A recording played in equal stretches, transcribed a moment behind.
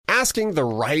asking the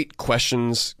right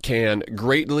questions can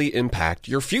greatly impact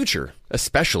your future,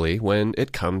 especially when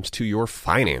it comes to your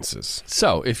finances.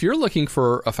 So if you're looking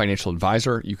for a financial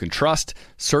advisor you can trust,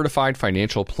 certified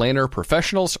financial planner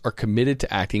professionals are committed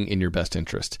to acting in your best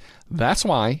interest. That's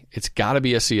why it's got to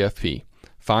be a CFP.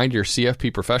 Find your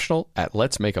CFP professional at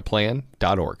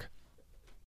letsmakeaplan.org.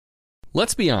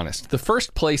 Let's be honest, the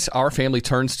first place our family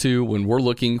turns to when we're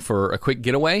looking for a quick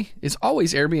getaway is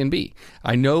always Airbnb.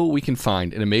 I know we can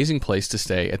find an amazing place to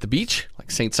stay at the beach,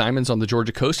 like St. Simon's on the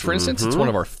Georgia coast, for instance. It's one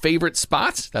of our favorite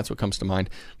spots. That's what comes to mind,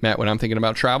 Matt, when I'm thinking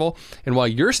about travel. And while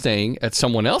you're staying at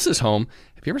someone else's home,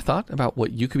 have you ever thought about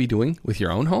what you could be doing with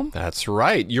your own home? That's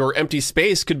right. Your empty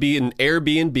space could be an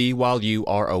Airbnb while you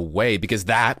are away, because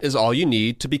that is all you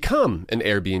need to become an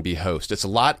Airbnb host. It's a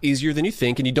lot easier than you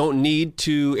think, and you don't need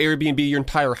to Airbnb your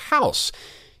entire house.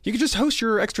 You could just host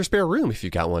your extra spare room if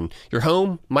you've got one. Your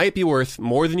home might be worth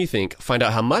more than you think. Find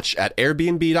out how much at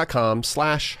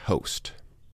airbnb.com/host.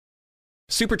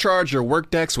 Supercharge your work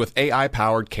decks with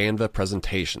AI-powered Canva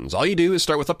presentations. All you do is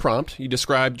start with a prompt. You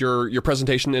describe your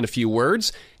presentation in a few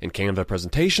words, and Canva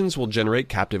presentations will generate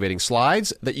captivating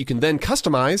slides that you can then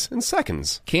customize in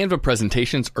seconds. Canva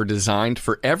presentations are designed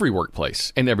for every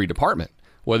workplace and every department.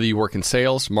 Whether you work in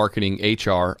sales, marketing,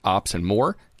 HR, ops, and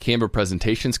more, Canva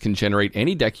presentations can generate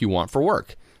any deck you want for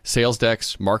work. Sales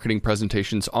decks, marketing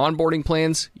presentations, onboarding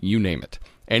plans, you name it.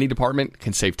 Any department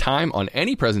can save time on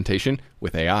any presentation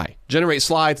with AI. Generate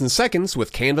slides in seconds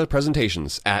with Canva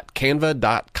presentations at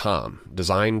canva.com.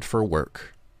 Designed for work.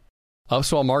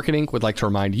 Upswell Marketing would like to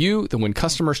remind you that when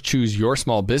customers choose your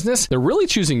small business, they're really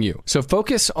choosing you. So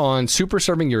focus on super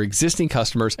serving your existing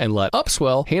customers and let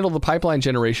Upswell handle the pipeline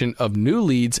generation of new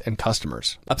leads and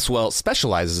customers. Upswell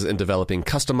specializes in developing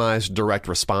customized direct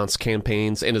response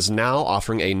campaigns and is now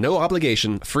offering a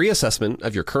no-obligation free assessment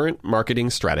of your current marketing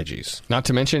strategies. Not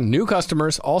to mention, new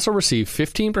customers also receive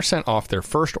 15% off their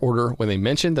first order when they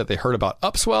mention that they heard about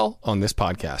Upswell on this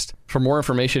podcast. For more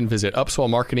information, visit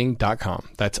upswellmarketing.com.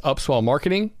 That's upswellmarketing.com.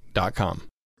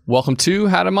 Welcome to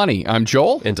How to Money. I'm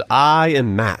Joel. And I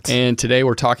am Matt. And today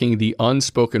we're talking the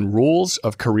unspoken rules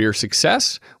of career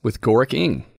success with Gorick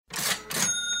Ng.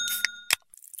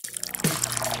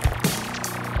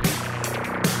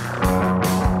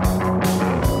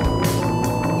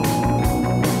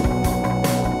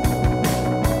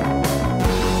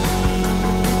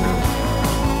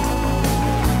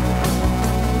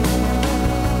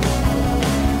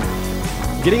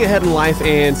 Getting ahead in life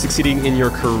and succeeding in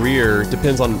your career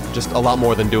depends on just a lot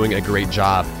more than doing a great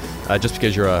job. Just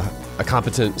because you're a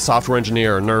competent software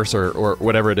engineer or nurse or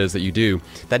whatever it is that you do,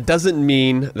 that doesn't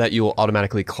mean that you will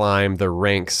automatically climb the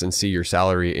ranks and see your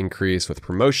salary increase with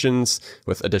promotions,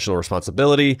 with additional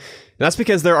responsibility. And that's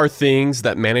because there are things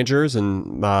that managers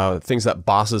and things that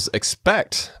bosses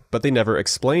expect, but they never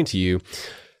explain to you.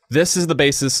 This is the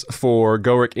basis for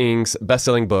Gorick Ng's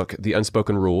best-selling book, The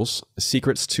Unspoken Rules,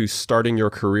 Secrets to Starting Your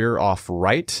Career Off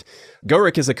Right.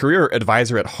 Gorick is a career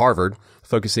advisor at Harvard,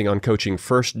 focusing on coaching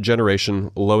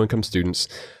first-generation low-income students.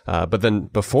 But then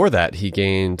before that, he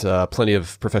gained plenty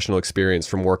of professional experience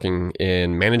from working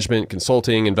in management,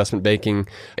 consulting, investment banking,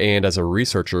 and as a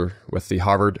researcher with the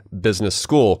Harvard Business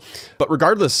School. But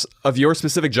regardless of your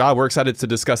specific job, we're excited to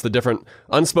discuss the different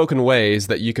unspoken ways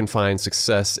that you can find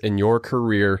success in your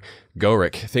career.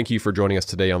 Gorick, thank you for joining us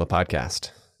today on the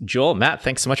podcast. Joel, Matt,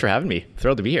 thanks so much for having me.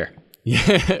 Thrilled to be here.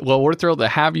 Yeah, well, we're thrilled to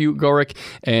have you, Gorick.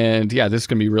 And yeah, this is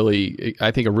going to be really,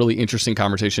 I think, a really interesting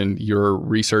conversation. Your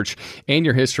research and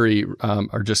your history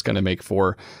are just going to make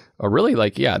for a really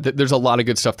there's a lot of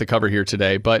good stuff to cover here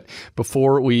today. But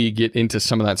before we get into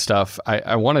some of that stuff,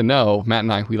 I want to know, Matt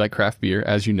and I, we like craft beer,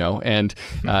 as you know, and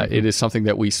it is something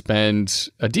that we spend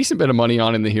a decent bit of money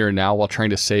on in the here and now while trying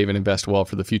to save and invest well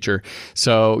for the future.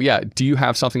 So yeah, do you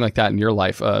have something like that in your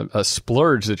life, a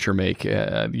splurge that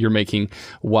you're making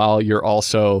while you're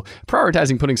also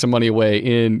prioritizing putting some money away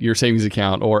in your savings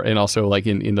account and also like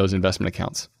in those investment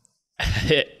accounts?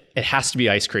 It has to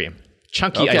be ice cream.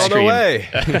 Chunky okay, ice cream. No way.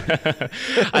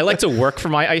 I like to work for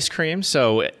my ice cream,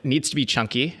 so it needs to be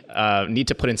chunky. Need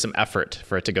to put in some effort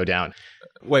for it to go down.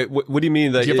 Wait, what do you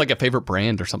mean? That do you have like a favorite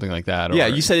brand or something like that? Yeah,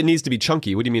 you said it needs to be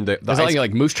chunky. What do you mean? Is that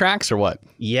like Moose Tracks or what?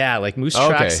 Yeah, like Moose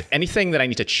Tracks, anything that I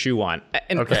need to chew on.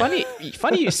 And funny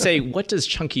you say, what does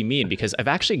chunky mean? Because I've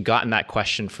actually gotten that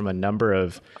question from a number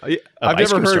of I've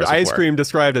never heard ice cream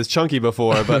described as chunky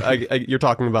before, but you're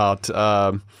talking about...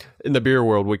 in the beer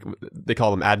world, they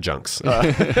call them adjuncts.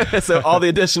 So all the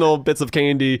additional bits of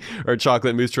candy or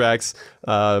chocolate, Moose Tracks,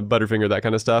 Butterfinger, that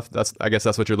kind of stuff. I guess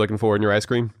that's what you're looking for in your ice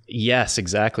cream? Yes,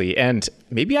 exactly. And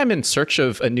maybe I'm in search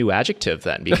of a new adjective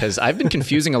then, because I've been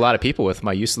confusing a lot of people with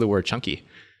my use of the word chunky.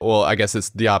 well, I guess it's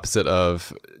the opposite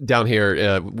of down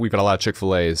here. We've got a lot of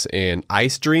Chick-fil-A's, and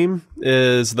Ice Dream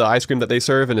is the ice cream that they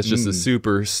serve, and it's just a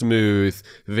super smooth,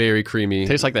 very creamy.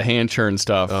 Tastes like the hand churned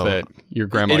stuff that your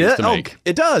grandma used to make.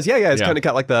 It does, yeah. It's kind of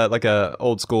got like a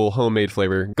old school homemade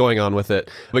flavor going on with it.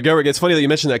 But Gorick, it's funny that you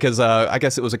mentioned that because I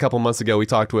guess it was a couple months ago we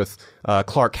talked with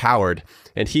Clark Howard,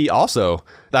 and he also,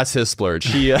 that's his splurge.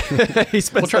 He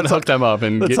spends we'll try to hook them up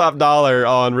and the top dollar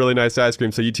on really nice ice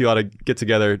cream. So you two ought to get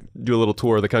together, do a little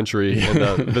tour of the country,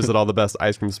 and visit all the best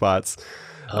ice cream spots.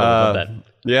 Love that.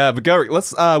 Yeah, but Gorick,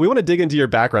 we want to dig into your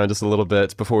background just a little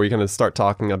bit before we kind of start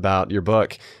talking about your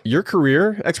book. Your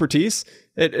career expertise,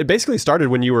 it basically started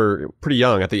when you were pretty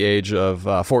young, at the age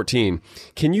of 14.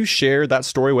 Can you share that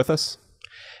story with us?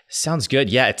 Sounds good.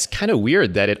 Yeah, it's kind of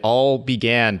weird that it all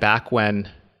began back when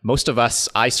most of us,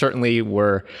 I certainly,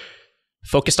 were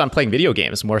focused on playing video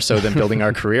games more so than building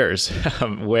our careers,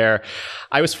 where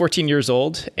I was 14 years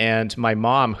old and my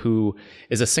mom, who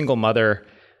is a single mother,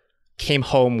 came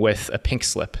home with a pink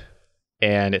slip,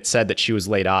 and it said that she was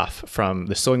laid off from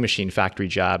the sewing machine factory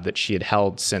job that she had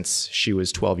held since she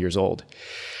was 12 years old.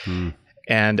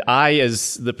 And I,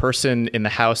 as the person in the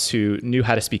house who knew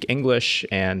how to speak English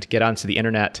and get onto the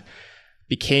internet,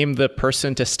 became the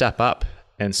person to step up.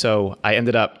 And so I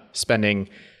ended up spending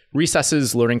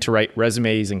recesses learning to write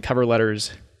resumes and cover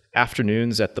letters,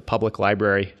 afternoons at the public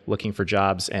library looking for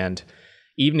jobs, and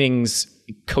evenings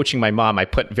coaching my mom. I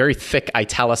put very thick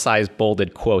italicized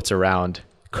bolded quotes around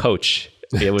coach.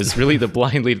 It was really the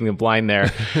blind leading the blind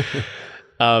there.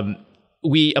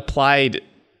 We applied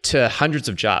to hundreds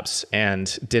of jobs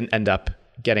and didn't end up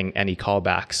getting any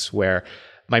callbacks, where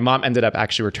my mom ended up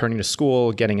actually returning to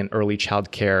school, getting an early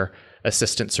childcare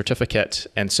assistant certificate.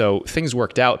 And so things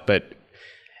worked out, but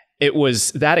it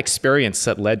was that experience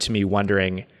that led to me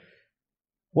wondering,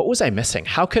 what was I missing?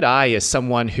 How could I, as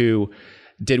someone who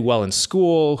did well in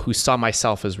school, who saw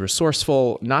myself as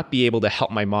resourceful, not be able to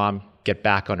help my mom get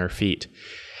back on her feet?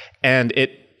 And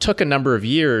it took a number of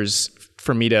years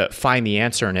for me to find the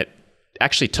answer, and it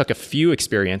actually took a few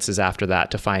experiences after that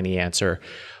to find the answer.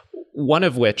 One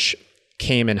of which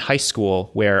came in high school,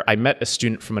 where I met a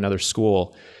student from another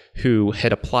school who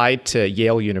had applied to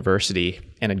Yale University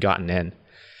and had gotten in.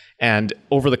 And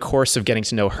over the course of getting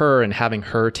to know her and having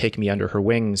her take me under her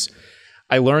wings,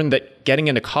 I learned that getting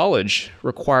into college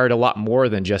required a lot more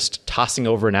than just tossing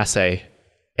over an essay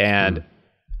and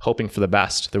hoping for the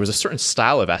best. There was a certain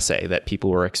style of essay that people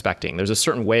were expecting. There's a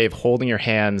certain way of holding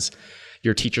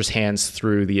your teacher's hands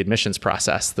through the admissions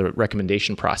process, the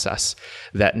recommendation process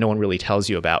that no one really tells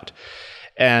you about.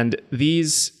 And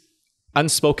these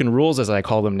unspoken rules, as I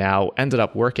call them now, ended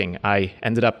up working. I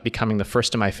ended up becoming the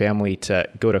first in my family to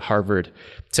go to Harvard,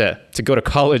 to go to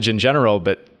college in general,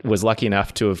 but was lucky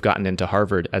enough to have gotten into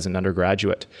Harvard as an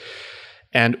undergraduate.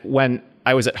 And when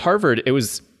I was at Harvard, it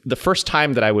was the first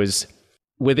time that I was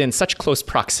within such close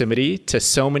proximity to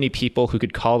so many people who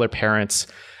could call their parents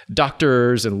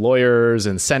doctors and lawyers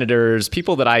and senators,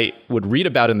 people that I would read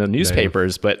about in the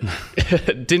newspapers, but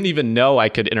didn't even know I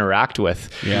could interact with.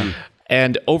 Yeah.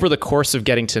 And over the course of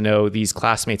getting to know these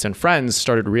classmates and friends,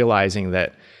 started realizing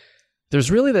that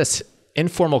there's really this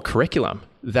informal curriculum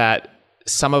that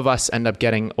some of us end up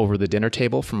getting over the dinner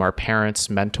table from our parents,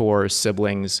 mentors,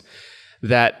 siblings,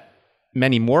 that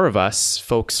many more of us,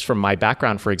 folks from my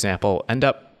background, for example, end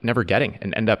up never getting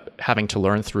and end up having to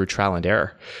learn through trial and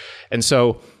error. And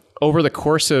so over the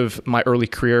course of my early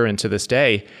career and to this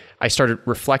day, I started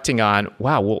reflecting on,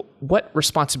 wow, well, what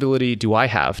responsibility do I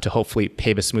have to hopefully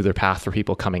pave a smoother path for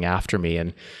people coming after me?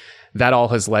 And that all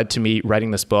has led to me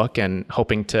writing this book and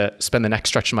hoping to spend the next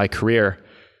stretch of my career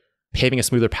paving a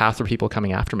smoother path for people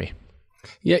coming after me.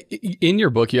 Yeah, in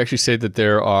your book, you actually say that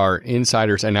there are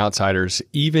insiders and outsiders,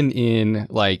 even in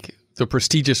like the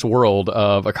prestigious world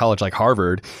of a college like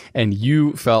Harvard, and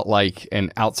you felt like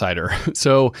an outsider.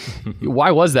 So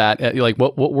why was that? Like,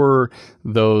 what were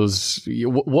those,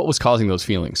 what was causing those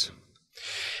feelings?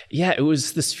 Yeah, it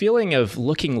was this feeling of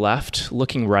looking left,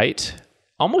 looking right,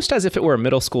 almost as if it were a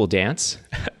middle school dance,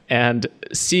 and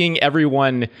seeing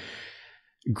everyone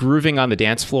grooving on the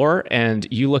dance floor and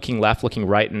you looking left, looking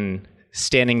right, and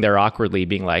standing there awkwardly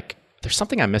being like, there's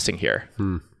something I'm missing here.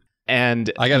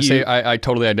 And I got to say, I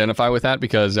totally identify with that,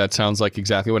 because that sounds like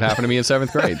exactly what happened to me in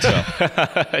 7th grade.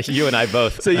 So you and I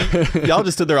both. So y'all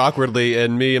just stood there awkwardly,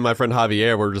 and me and my friend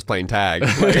Javier were just playing tag.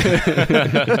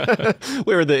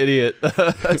 We were the idiot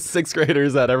 6th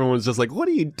graders that everyone was just like, what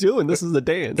are you doing? This is a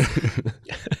dance.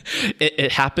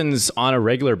 It happens on a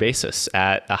regular basis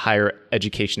at a higher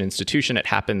education institution. It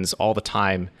happens all the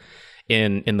time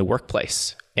in the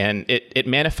workplace. And it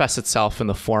manifests itself in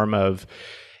the form of,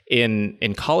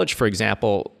 in college, for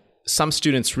example, some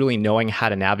students really knowing how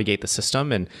to navigate the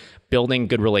system and building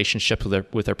good relationships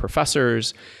with their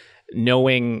professors,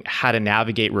 knowing how to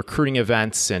navigate recruiting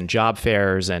events and job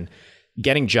fairs and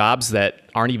getting jobs that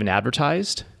aren't even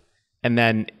advertised. And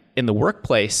then in the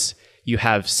workplace, you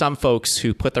have some folks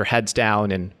who put their heads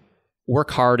down and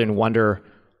work hard and wonder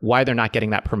why they're not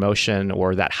getting that promotion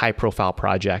or that high profile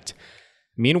project.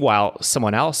 Meanwhile,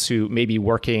 someone else who may be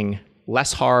working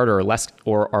less hard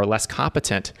or are less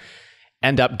competent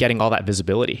end up getting all that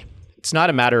visibility. It's not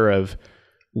a matter of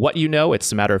what you know,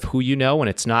 it's a matter of who you know, and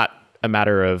it's not a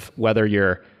matter of whether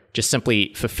you're just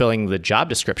simply fulfilling the job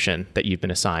description that you've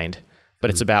been assigned, but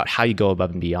it's about how you go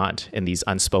above and beyond in these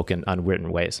unspoken,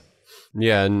 unwritten ways.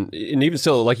 Yeah, and even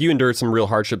still, like, you endured some real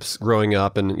hardships growing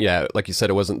up, and yeah, like you said,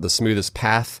 it wasn't the smoothest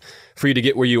path for you to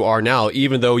get where you are now,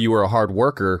 even though you were a hard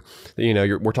worker. You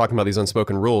know, we're talking about these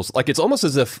unspoken rules. Like, it's almost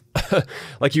as if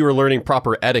like you were learning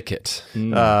proper etiquette.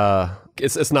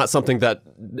 It's not something that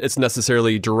it's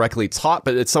necessarily directly taught,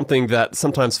 but it's something that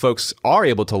sometimes folks are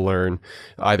able to learn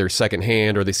either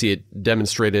secondhand, or they see it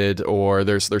demonstrated, or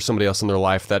there's somebody else in their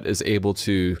life that is able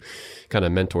to kind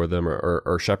of mentor them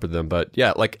or shepherd them. But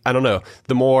yeah, like, I don't know,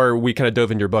 the more we kind of dove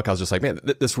into your book, I was just like, man,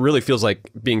 this really feels like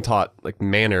being taught like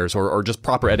manners or just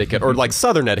proper etiquette or like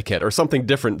Southern etiquette or something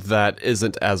different that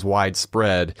isn't as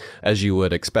widespread as you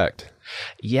would expect.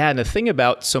 Yeah, and the thing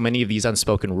about so many of these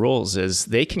unspoken rules is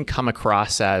they can come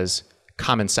across as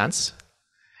common sense.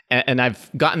 And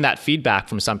I've gotten that feedback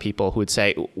from some people who would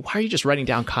say, why are you just writing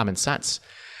down common sense?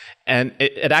 And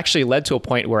it actually led to a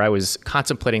point where I was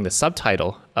contemplating the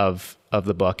subtitle of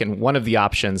the book. And one of the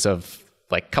options of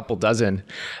like a couple dozen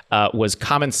was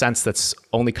common sense that's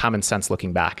only common sense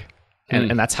looking back.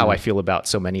 And that's how I feel about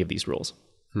so many of these rules.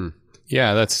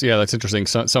 Yeah, that's interesting.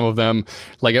 Some of them,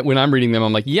 like when I'm reading them,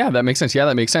 I'm like, yeah, that makes sense. Yeah,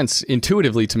 that makes sense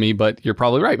intuitively to me, but you're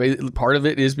probably right. Part of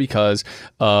it is because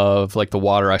of like the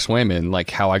water I swam in, like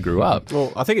how I grew up.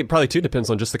 Well, I think it probably too depends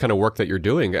on just the kind of work that you're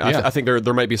doing. I think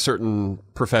there might be certain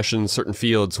professions, certain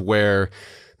fields where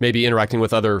maybe interacting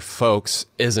with other folks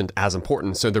isn't as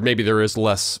important. So there is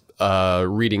less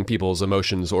reading people's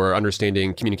emotions or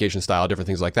understanding communication style, different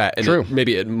things like that. And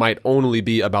maybe it might only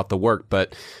be about the work,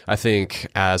 but I think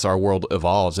as our world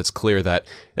evolves, it's clear that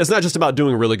it's not just about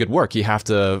doing really good work. You have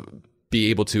to be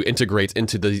able to integrate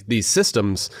into these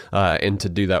systems and to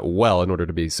do that well in order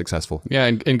to be successful. Yeah,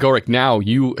 and Gorick, now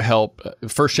you help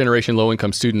first-generation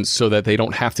low-income students so that they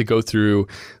don't have to go through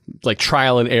like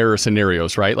trial and error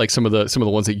scenarios, right? Like some of the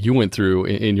ones that you went through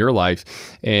in your life.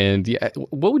 And yeah,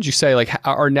 what would you say, like,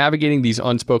 are navigating these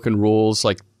unspoken rules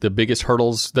like the biggest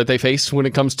hurdles that they face when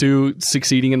it comes to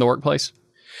succeeding in the workplace?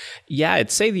 Yeah, I'd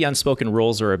say the unspoken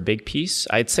rules are a big piece.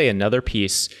 I'd say another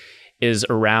piece is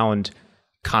around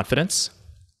confidence.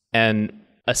 And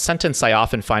a sentence I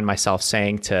often find myself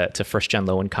saying to first-gen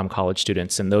low-income college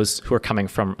students and those who are coming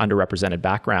from underrepresented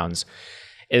backgrounds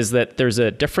is that there's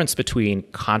a difference between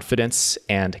confidence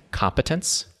and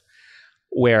competence,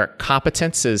 where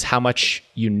competence is how much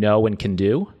you know and can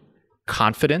do.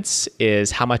 Confidence is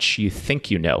how much you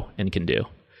think you know and can do.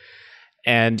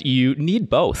 And you need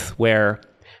both, where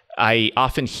I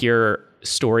often hear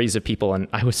stories of people, and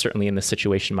I was certainly in this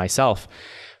situation myself,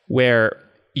 where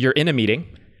you're in a meeting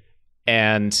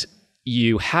and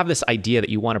you have this idea that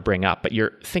you want to bring up, but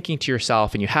you're thinking to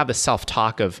yourself and you have the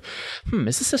self-talk of,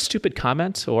 is this a stupid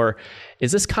comment or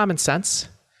is this common sense?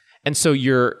 And so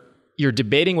you're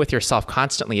debating with yourself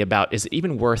constantly about, is it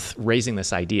even worth raising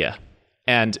this idea?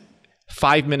 And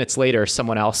 5 minutes later,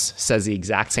 someone else says the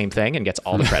exact same thing and gets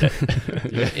all the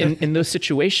credit. In those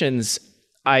situations,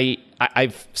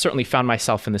 I've certainly found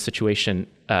myself in this situation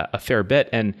a fair bit,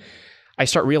 and I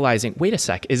start realizing, wait a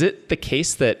sec, is it the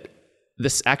case that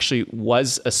this actually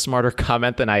was a smarter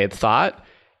comment than I had thought?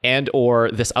 And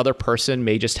or this other person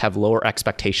may just have lower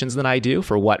expectations than I do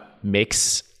for what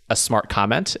makes a smart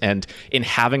comment. And in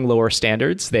having lower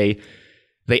standards, they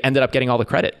ended up getting all the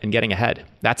credit and getting ahead.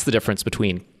 That's the difference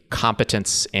between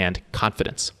competence and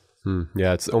confidence.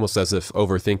 Yeah, it's almost as if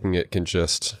overthinking it can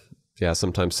just...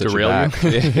 sometimes sit derail you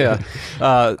back.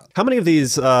 How many of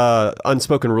these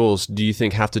unspoken rules do you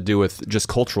think have to do with just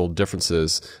cultural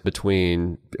differences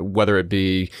between whether it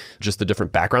be just the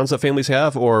different backgrounds that families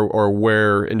have or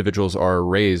where individuals are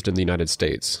raised in the United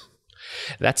States?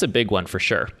 That's a big one for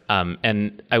sure.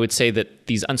 And I would say that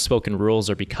these unspoken rules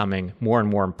are becoming more and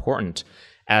more important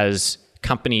as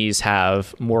companies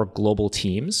have more global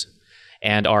teams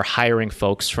and are hiring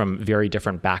folks from very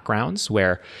different backgrounds,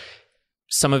 where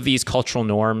some of these cultural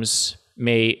norms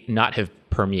may not have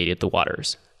permeated the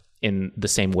waters in the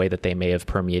same way that they may have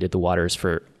permeated the waters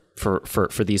for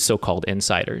these so-called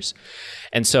insiders.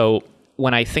 And so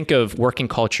when I think of working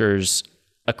cultures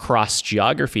across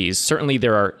geographies. Certainly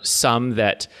there are some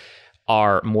that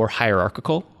are more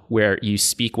hierarchical, where you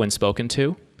speak when spoken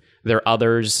to. There are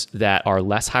others that are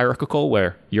less hierarchical,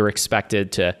 where you're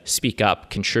expected to speak up,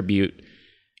 contribute,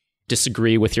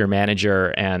 disagree with your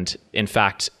manager, and in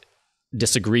fact,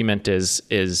 disagreement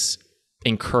is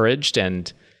encouraged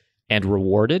and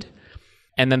rewarded.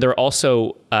 And then there are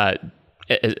also,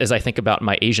 as I think about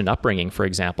my Asian upbringing, for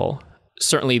example,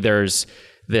 certainly there's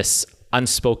this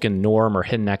unspoken norm or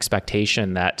hidden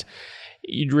expectation that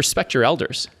you'd respect your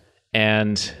elders.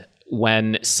 And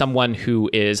when someone who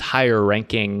is higher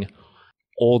ranking,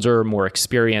 older, more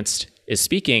experienced is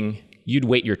speaking, you'd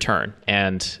wait your turn.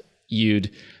 And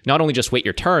you'd not only just wait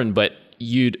your turn, but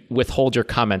you'd withhold your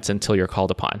comments until you're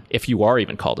called upon, if you are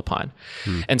even called upon.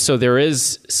 And so there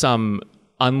is some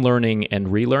unlearning and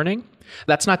relearning.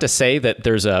 That's not to say that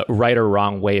there's a right or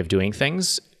wrong way of doing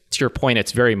things. To your point,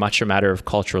 it's very much a matter of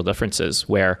cultural differences,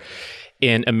 where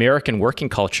in American working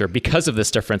culture, because of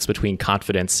this difference between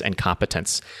confidence and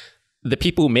competence, the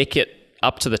people who make it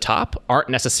up to the top aren't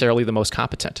necessarily the most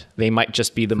competent. They might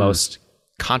just be the most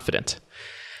confident.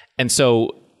 And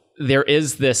so there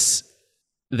is this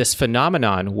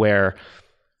phenomenon where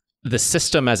the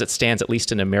system as it stands, at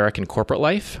least in American corporate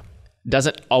life,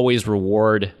 doesn't always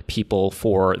reward people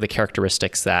for the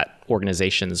characteristics that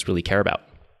organizations really care about.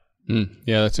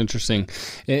 Yeah, that's interesting.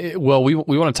 Well, we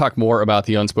want to talk more about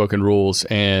the unspoken rules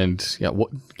and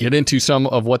get into some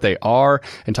of what they are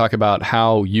and talk about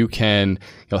how you can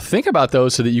think about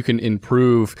those so that you can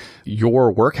improve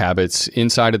your work habits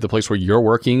inside of the place where you're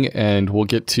working. And we'll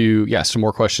get to some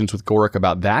more questions with Gorick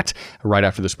about that right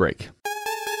after this break.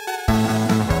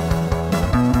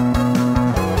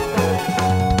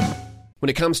 When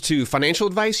it comes to financial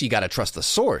advice, you got to trust the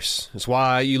source. That's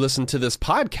why you listen to this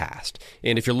podcast.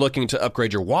 And if you're looking to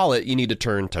upgrade your wallet, you need to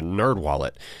turn to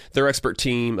NerdWallet. Their expert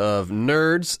team of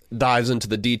nerds dives into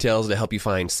the details to help you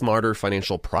find smarter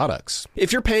financial products.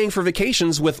 If you're paying for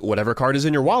vacations with whatever card is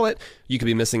in your wallet, you could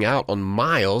be missing out on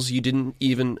miles you didn't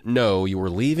even know you were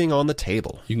leaving on the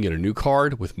table. You can get a new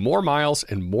card with more miles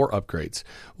and more upgrades.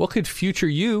 What could future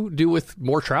you do with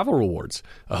more travel rewards?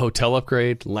 A hotel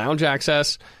upgrade, lounge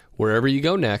access? Wherever you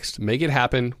go next, make it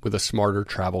happen with a smarter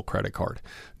travel credit card.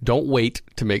 Don't wait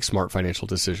to make smart financial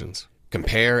decisions.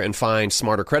 Compare and find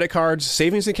smarter credit cards,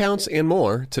 savings accounts, and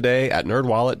more today at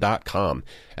nerdwallet.com.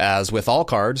 As with all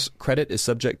cards, credit is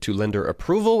subject to lender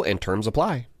approval and terms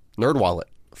apply. NerdWallet.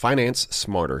 Finance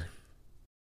smarter.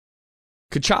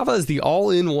 Kachava is the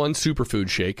all-in-one superfood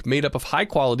shake made up of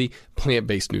high-quality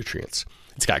plant-based nutrients.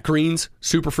 It's got greens,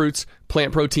 superfruits,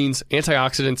 plant proteins,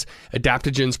 antioxidants,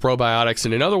 adaptogens, probiotics,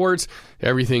 and in other words,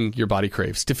 everything your body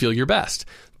craves to feel your best.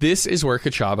 This is where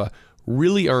Kachava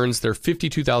really earns their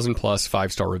 52,000 plus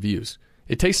 5-star reviews.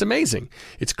 It tastes amazing.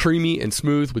 It's creamy and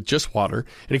smooth with just water,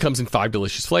 and it comes in 5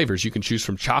 delicious flavors. You can choose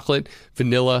from chocolate,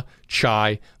 vanilla,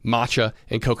 chai, matcha,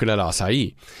 and coconut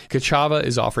acai. Kachava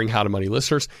is offering How to Money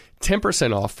listeners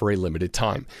 10% off for a limited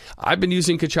time. I've been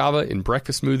using Kachava in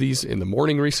breakfast smoothies in the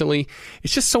morning recently.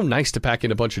 It's just so nice to pack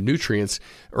in a bunch of nutrients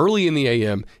early in the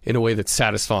AM in a way that's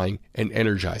satisfying and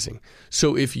energizing.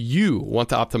 So if you want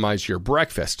to optimize your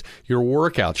breakfast, your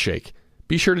workout shake,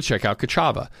 be sure to check out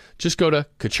Kachava. Just go to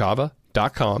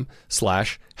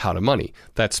kachava.com/howtomoney.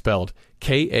 That's spelled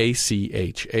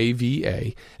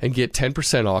Kachava and get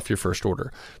 10% off your first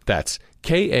order. That's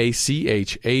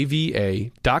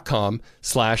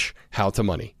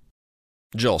kachava.com/howtomoney.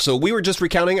 Joel, so we were just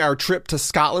recounting our trip to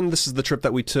Scotland. This is the trip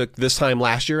that we took this time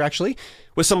last year, actually,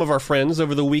 with some of our friends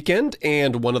over the weekend.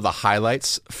 And one of the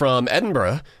highlights from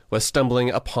Edinburgh was stumbling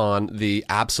upon the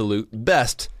absolute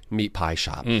best meat pie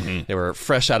shop. They were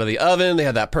fresh out of the oven. They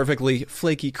had that perfectly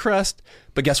flaky crust.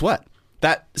 But guess what?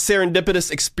 That serendipitous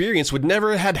experience would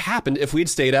never had happened if we'd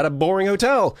stayed at a boring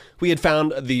hotel. We had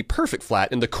found the perfect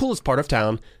flat in the coolest part of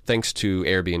town thanks to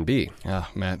Airbnb. Oh,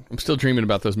 man, I'm still dreaming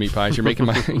about those meat pies. You're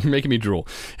making me drool.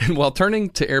 And while turning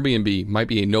to Airbnb might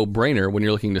be a no-brainer when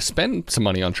you're looking to spend some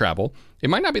money on travel, it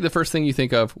might not be the first thing you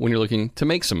think of when you're looking to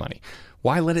make some money.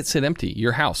 Why let it sit empty,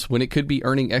 your house, when it could be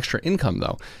earning extra income,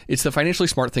 though? It's the financially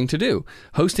smart thing to do.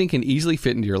 Hosting can easily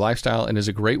fit into your lifestyle and is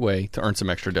a great way to earn some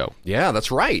extra dough. Yeah,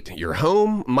 that's right. Your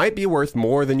home might be worth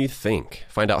more than you think.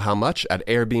 Find out how much at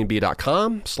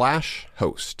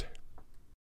airbnb.com/host.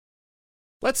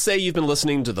 Let's say you've been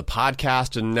listening to the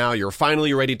podcast and now you're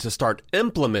finally ready to start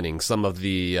implementing some of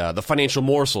the financial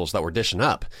morsels that we're dishing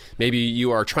up. Maybe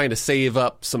you are trying to save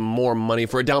up some more money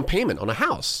for a down payment on a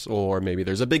house, or maybe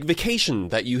there's a big vacation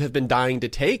that you have been dying to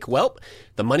take. Well,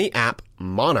 the Money app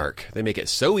Monarch. They make it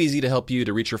so easy to help you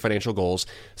to reach your financial goals.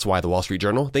 That's why the Wall Street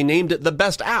Journal, they named it the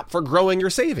best app for growing your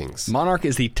savings. Monarch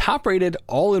is the top-rated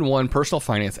all-in-one personal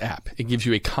finance app. It gives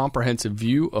you a comprehensive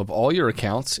view of all your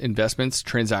accounts, investments,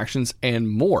 transactions, and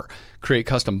more. Create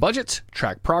custom budgets,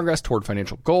 track progress toward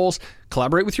financial goals,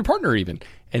 collaborate with your partner even.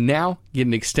 And now get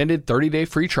an extended 30-day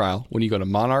free trial when you go to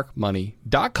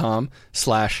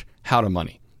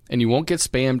monarchmoney.com/howtomoney. And you won't get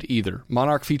spammed either.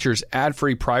 Monarch features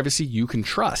ad-free privacy you can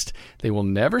trust. They will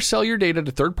never sell your data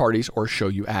to third parties or show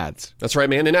you ads. That's right,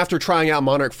 man. And after trying out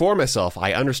Monarch for myself,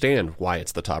 I understand why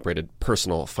it's the top-rated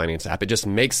personal finance app. It just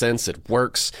makes sense. It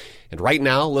works. And right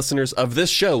now, listeners of this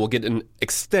show will get an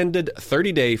extended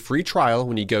 30-day free trial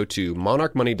when you go to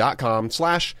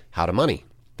monarchmoney.com/howtomoney.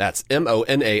 That's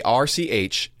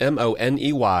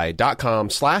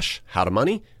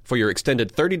monarchmoney.com/howtomoney for your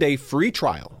extended 30-day free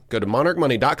trial. Go to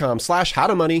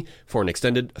monarchmoney.com/howtomoney for an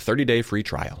extended 30-day free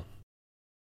trial.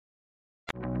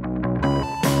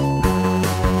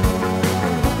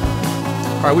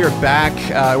 All right, we are back.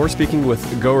 We're speaking with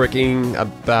Gorick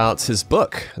about his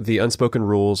book, The Unspoken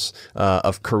Rules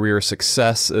of Career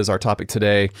Success is our topic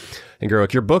today. And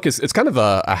Gorick, your book it's kind of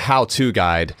a how-to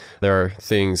guide. There are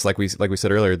things like we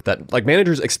said earlier that like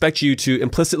managers expect you to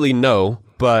implicitly know,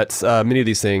 but many of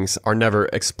these things are never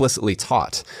explicitly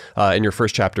taught. In your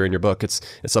first chapter in your book, it's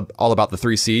all about the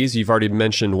 3 C's. You've already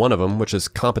mentioned one of them, which is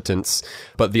competence,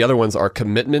 but the other ones are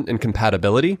commitment and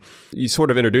compatibility. You sort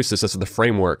of introduced this as the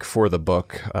framework for the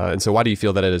book. And so why do you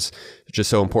feel that it is just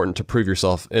so important to prove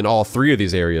yourself in all 3 of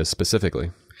these areas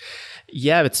specifically?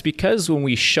 Yeah, it's because when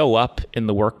we show up in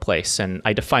the workplace, and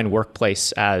I define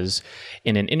workplace as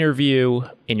in an interview,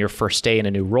 in your first day in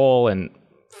a new role, and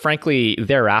frankly,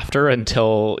 thereafter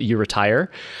until you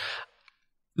retire,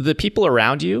 the people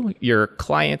around you, your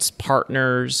clients,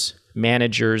 partners,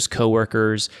 managers,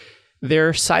 coworkers,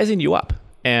 they're sizing you up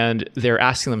and they're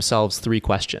asking themselves 3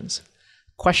 questions.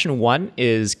 Question 1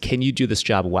 is, can you do this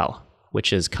job well,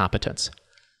 which is competence?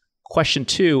 Question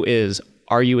 2 is,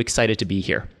 are you excited to be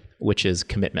here, which is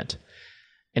commitment?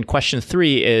 And question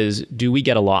 3 is, do we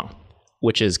get along,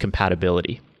 which is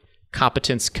compatibility?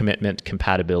 Competence, commitment,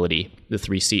 compatibility, the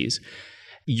 3 C's.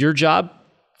 Your job,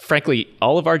 frankly,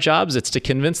 all of our jobs, it's to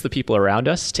convince the people around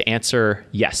us to answer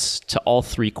yes to all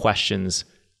 3 questions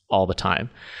all the time.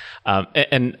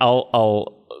 And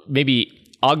I'll maybe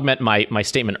augment my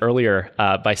statement earlier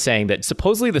by saying that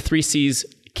supposedly the 3 C's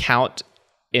count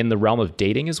in the realm of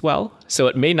dating as well. So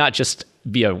it may not just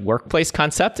be a workplace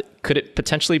concept. Could it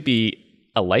potentially be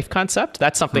a life concept?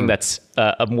 That's something that's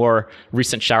a more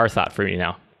recent shower thought for me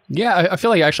now. Yeah, I feel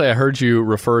like actually I heard you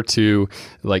refer to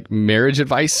like marriage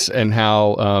advice and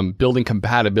how building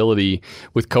compatibility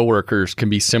with coworkers can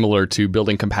be similar to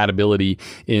building compatibility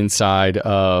inside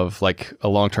of like a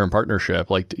long-term partnership.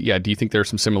 Like, yeah, do you think there are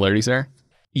some similarities there?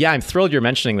 Yeah, I'm thrilled you're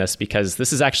mentioning this because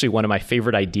this is actually one of my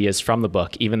favorite ideas from the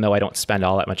book, even though I don't spend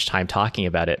all that much time talking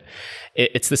about it.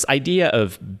 It's this idea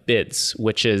of bids,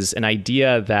 which is an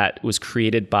idea that was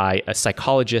created by a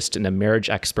psychologist and a marriage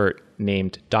expert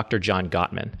named Dr. John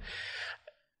Gottman.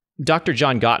 Dr.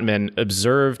 John Gottman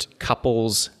observed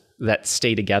couples that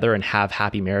stay together and have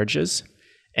happy marriages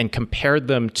and compared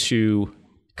them to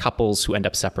couples who end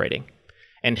up separating.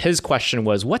 And his question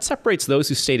was, what separates those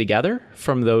who stay together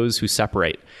from those who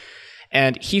separate?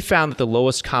 And he found that the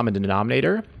lowest common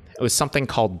denominator was something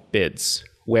called bids,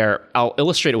 where I'll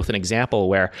illustrate it with an example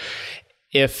where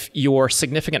if your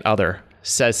significant other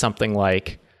says something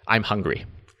like, I'm hungry,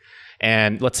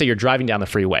 and let's say you're driving down the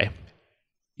freeway,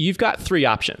 you've got 3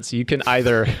 options. You can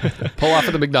either pull off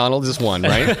at the McDonald's, just one,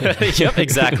 right? Yep,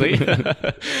 exactly.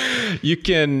 You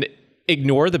can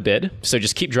ignore the bid, so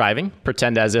just keep driving,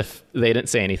 pretend as if they didn't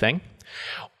say anything.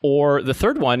 Or the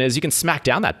third one is you can smack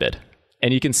down that bid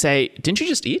and you can say, didn't you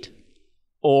just eat?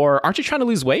 Or aren't you trying to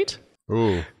lose weight?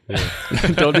 Ooh, yeah.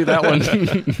 Don't do that one.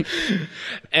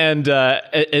 And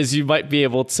as you might be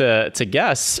able to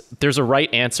guess, there's a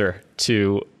right answer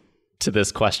to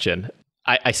this question.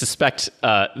 I suspect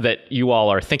that you all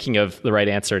are thinking of the right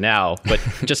answer now, but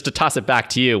just to toss it back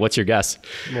to you, what's your guess?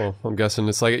 Well, I'm guessing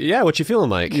it's like, yeah, what you feeling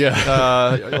like?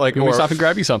 Yeah. Like, can we stop and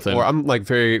grab you something? Or I'm like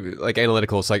very like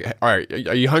analytical. It's like, all right,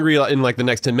 are you hungry in like the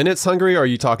next 10 minutes hungry? Or are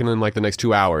you talking in like the next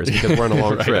 2 hours? Because we're on a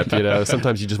long Right. trip, you know?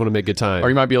 Sometimes you just want to make good time. Or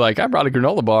you might be like, I brought a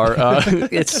granola bar.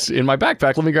 It's in my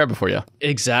backpack. Let me grab it for you.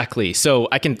 Exactly. So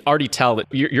I can already tell that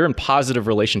you're in positive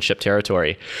relationship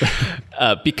territory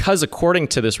because according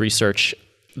to this research,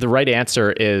 the right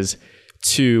answer is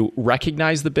to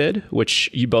recognize the bid, which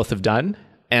you both have done,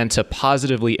 and to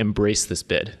positively embrace this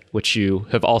bid, which you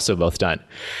have also both done.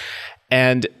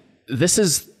 And this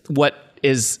is what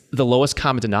is the lowest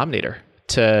common denominator,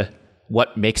 to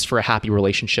what makes for a happy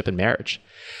relationship and marriage.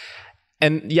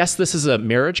 And yes, this is a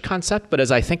marriage concept, but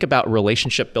as I think about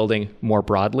relationship building more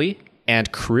broadly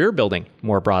and career building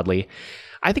more broadly,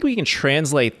 I think we can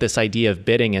translate this idea of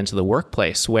bidding into the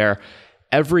workplace, where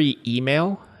every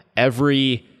email,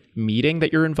 every meeting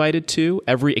that you're invited to,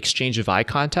 every exchange of eye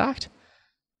contact,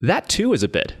 that too is a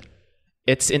bid.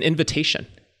 It's an invitation.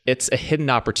 It's a hidden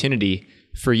opportunity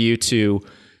for you to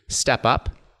step up,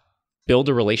 build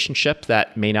a relationship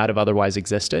that may not have otherwise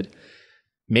existed,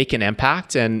 make an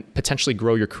impact, and potentially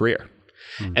grow your career.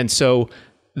 And so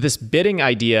this bidding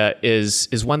idea is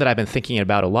one that I've been thinking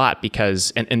about a lot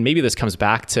because, and maybe this comes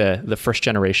back to the first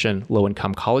generation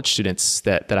low-income college students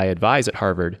that I advise at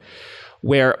Harvard,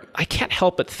 where I can't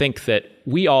help but think that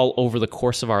we all, over the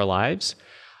course of our lives,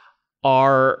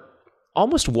 are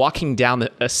almost walking down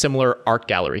a similar art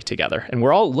gallery together. And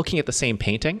we're all looking at the same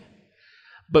painting,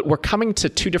 but we're coming to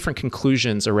two different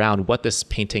conclusions around what this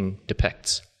painting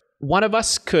depicts. One of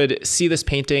us could see this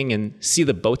painting and see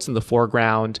the boats in the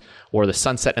foreground or the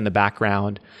sunset in the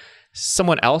background.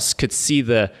 Someone else could see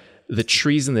the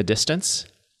trees in the distance.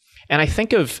 And I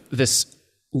think of this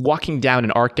walking down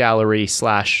an art gallery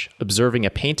 / observing a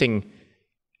painting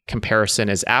comparison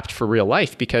as apt for real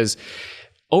life, because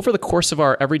over the course of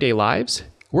our everyday lives,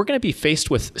 we're going to be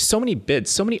faced with so many bids,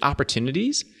 so many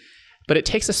opportunities, but it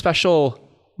takes a special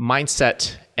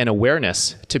mindset and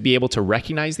awareness to be able to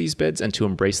recognize these bids and to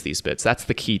embrace these bids. That's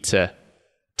the key to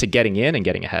getting in and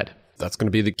getting ahead. That's going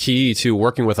to be the key to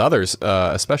working with others,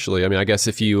 especially. I mean, I guess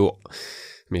if you're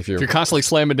constantly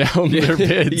slamming down their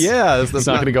bids, it's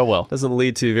not going to go well. Doesn't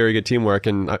lead to very good teamwork.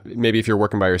 And maybe if you're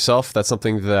working by yourself, that's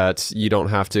something that you don't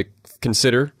have to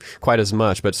consider quite as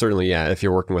much. But certainly, if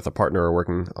you're working with a partner or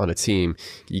working on a team,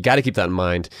 you got to keep that in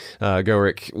mind.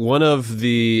 Gorick, one of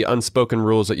the unspoken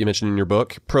rules that you mentioned in your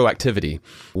book, proactivity.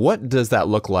 What does that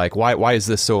look like? Why is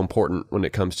this so important when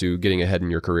it comes to getting ahead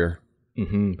in your career?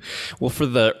 Mm-hmm. Well, for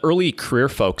the early career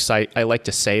folks, I like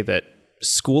to say that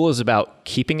school is about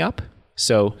keeping up,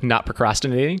 so not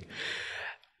procrastinating,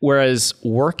 whereas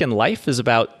work and life is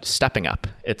about stepping up.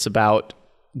 It's about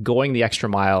going the extra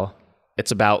mile.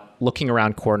 It's about looking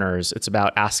around corners. It's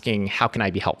about asking, how can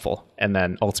I be helpful? And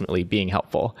then ultimately being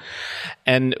helpful.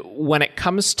 And when it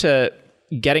comes to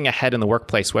getting ahead in the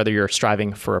workplace, whether you're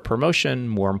striving for a promotion,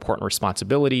 more important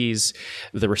responsibilities,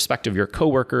 the respect of your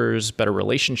coworkers, better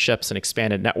relationships, an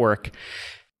expanded network,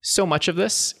 so much of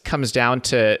this comes down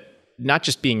to not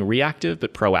just being reactive,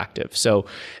 but proactive. So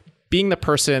being the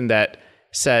person that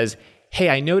says, hey,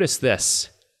 I noticed this.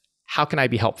 How can I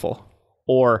be helpful?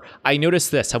 Or I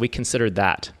noticed this. Have we considered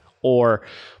that? Or,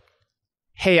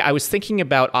 hey, I was thinking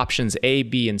about options A,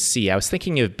 B, and C. I was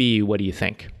thinking of B. What do you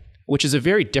think? Which is a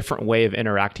very different way of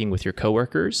interacting with your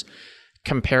coworkers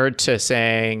compared to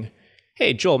saying,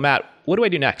 hey, Joel, Matt, what do I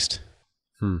do next?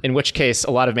 In which case,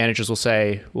 a lot of managers will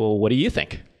say, well, what do you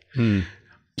think? You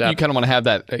kind of want to have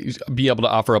that, be able to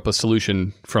offer up a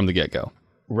solution from the get-go.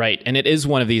 Right. And it is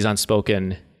one of these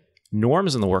unspoken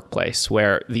norms in the workplace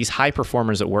where these high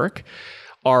performers at work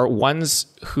are ones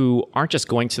who aren't just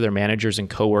going to their managers and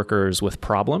coworkers with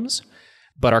problems,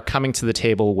 but are coming to the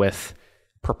table with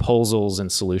proposals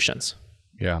and solutions.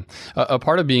 Yeah. A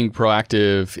part of being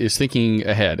proactive is thinking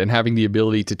ahead and having the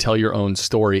ability to tell your own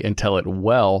story and tell it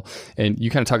well. And you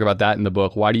kind of talk about that in the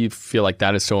book. Why do you feel like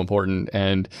that is so important?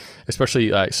 And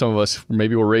especially some of us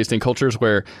maybe were raised in cultures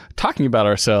where talking about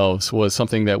ourselves was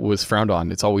something that was frowned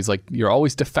on. It's always like you're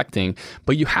always defecting,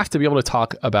 but you have to be able to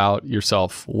talk about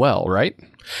yourself well, right?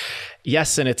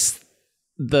 Yes. And it's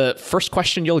the first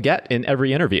question you'll get in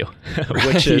every interview,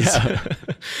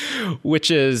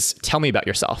 which is tell me about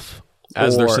yourself.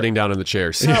 As they're sitting down in the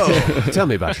chairs. So, tell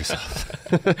me about yourself.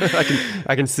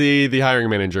 I can see the hiring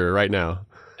manager right now.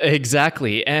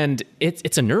 Exactly. And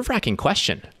it's a nerve-wracking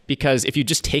question because if you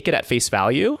just take it at face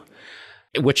value,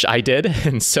 which I did,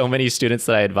 and so many students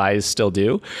that I advise still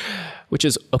do, which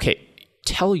is, okay,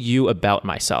 tell you about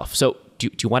myself. So do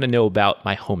you want to know about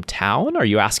my hometown? Are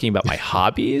you asking about my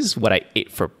hobbies? What I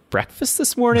ate for breakfast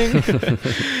this morning?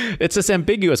 It's this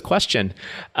ambiguous question.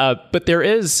 But there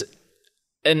is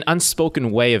an unspoken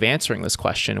way of answering this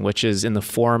question, which is in the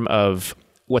form of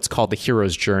what's called the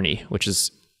hero's journey, which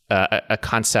is a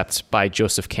concept by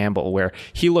Joseph Campbell, where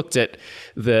he looked at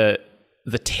the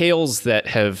tales that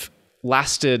have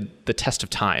lasted the test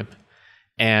of time.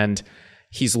 And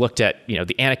he's looked at,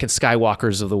 the Anakin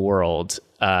Skywalkers of the world,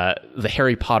 the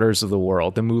Harry Potters of the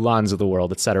world, the Mulans of the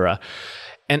world, etc.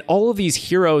 And all of these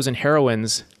heroes and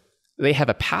heroines, they have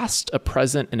a past, a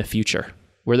present, and a future,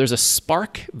 where there's a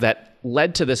spark that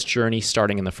led to this journey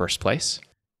starting in the first place.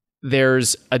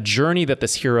 There's a journey that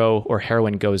this hero or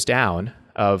heroine goes down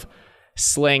of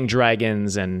slaying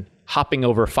dragons and hopping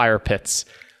over fire pits,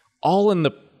 all in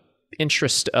the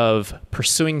interest of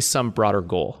pursuing some broader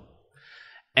goal.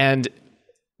 And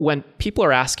when people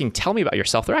are asking, tell me about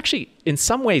yourself, they're actually in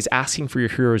some ways asking for your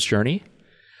hero's journey,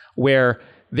 where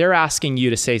they're asking you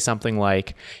to say something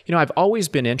like, I've always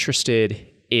been interested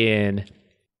in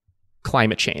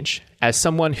climate change. As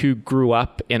someone who grew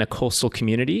up in a coastal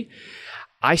community,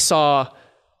 I saw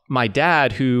my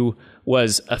dad, who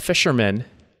was a fisherman,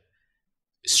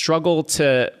 struggle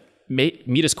to meet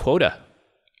his quota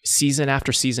season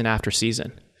after season after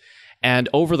season. And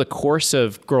over the course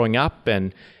of growing up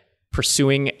and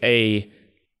pursuing a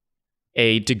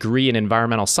degree in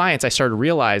environmental science, I started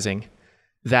realizing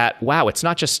that, wow, it's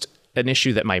not just an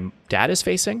issue that my dad is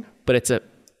facing, but it's a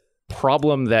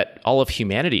problem that all of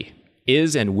humanity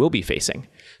is and will be facing.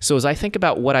 So as I think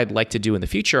about what I'd like to do in the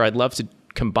future, I'd love to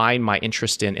combine my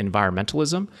interest in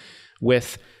environmentalism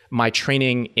with my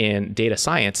training in data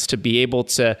science to be able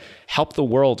to help the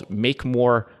world make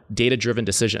more data-driven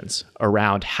decisions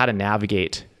around how to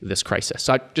navigate this crisis.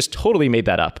 So I just totally made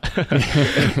that up.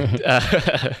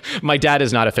 My dad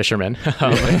is not a fisherman.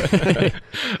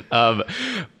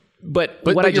 But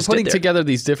what you're putting together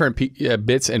these different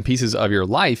bits and pieces of your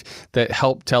life that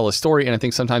help tell a story. And I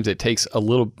think sometimes it takes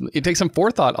some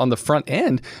forethought on the front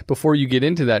end before you get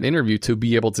into that interview to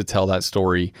be able to tell that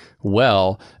story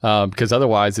well, because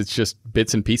otherwise it's just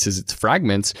bits and pieces, it's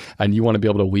fragments, and you want to be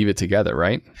able to weave it together,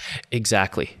 right?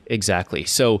 Exactly.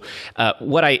 So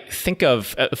what I think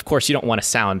of course, you don't want to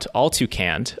sound all too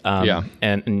canned,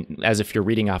 and as if you're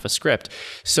reading off a script.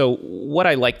 So what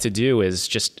I like to do is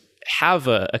just have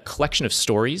a collection of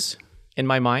stories in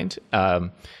my mind,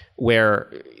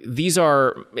 where these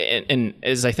are, and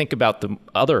as I think about the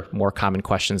other more common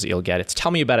questions that you'll get, it's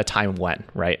tell me about a time when,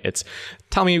 right? It's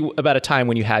tell me about a time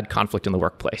when you had conflict in the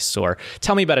workplace, or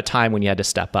tell me about a time when you had to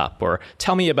step up, or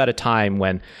tell me about a time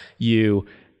when you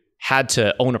had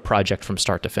to own a project from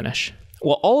start to finish.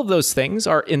 Well, all of those things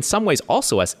are in some ways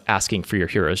also asking for your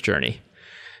hero's journey.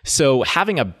 So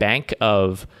having a bank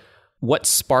of what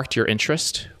sparked your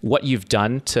interest, what you've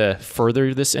done to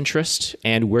further this interest,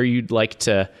 and where you'd like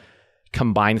to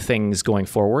combine things going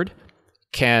forward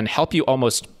can help you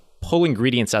almost pull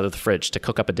ingredients out of the fridge to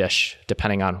cook up a dish,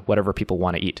 depending on whatever people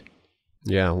want to eat.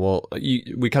 Yeah, well,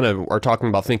 we kind of are talking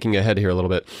about thinking ahead here a little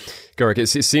bit. Gorick, it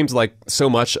seems like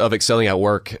so much of excelling at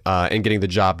work and getting the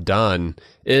job done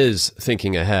is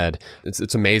thinking ahead.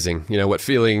 It's amazing, what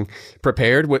feeling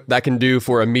prepared, what that can do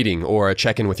for a meeting or a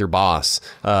check-in with your boss.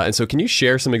 And so can you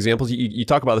share some examples? You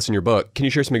talk about this in your book. Can you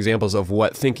share some examples of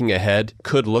what thinking ahead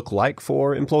could look like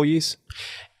for employees?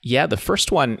 Yeah, the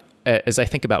first one, as I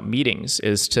think about meetings,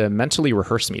 is to mentally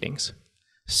rehearse meetings.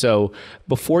 So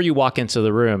before you walk into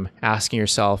the room, asking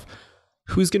yourself,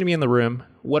 who's going to be in the room?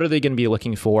 What are they going to be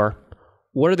looking for?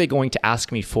 What are they going to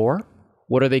ask me for?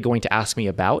 What are they going to ask me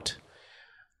about?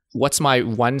 What's my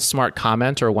one smart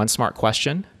comment or one smart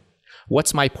question?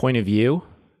 What's my point of view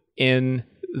in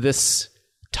this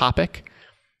topic?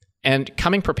 And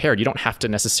coming prepared, you don't have to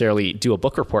necessarily do a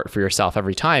book report for yourself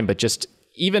every time, but just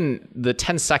even the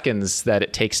 10 seconds that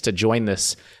it takes to join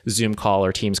this Zoom call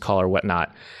or Teams call or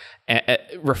whatnot,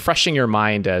 refreshing your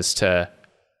mind as to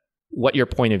what your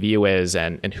point of view is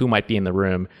and who might be in the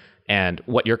room and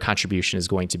what your contribution is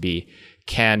going to be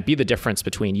can be the difference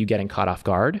between you getting caught off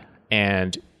guard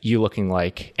and you looking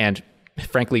like, and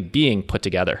frankly, being put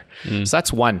together. So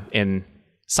that's one in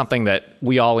something that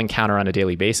we all encounter on a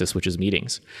daily basis, which is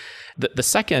meetings. The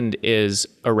second is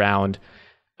around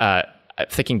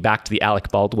thinking back to the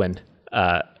Alec Baldwin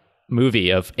movie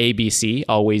of ABC,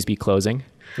 Always Be Closing.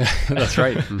 That's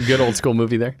right. Good old school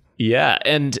movie there. Yeah.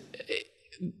 And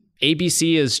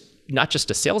ABC is not just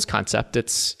a sales concept,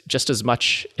 it's just as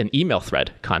much an email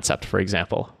thread concept, for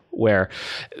example, where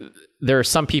there are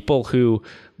some people who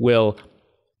will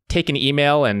take an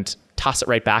email and toss it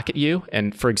right back at you.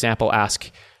 And for example,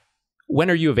 ask, when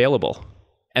are you available?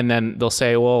 And then they'll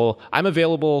say, well, I'm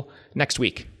available next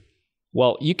week.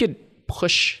 Well, you could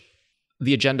push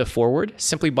the agenda forward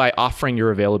simply by offering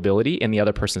your availability in the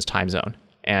other person's time zone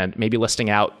and maybe listing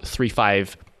out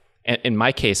 3-5. In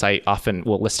my case, I often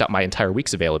will list out my entire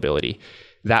week's availability.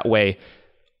 That way,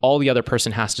 all the other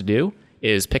person has to do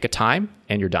is pick a time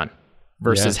and you're done.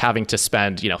 Versus having to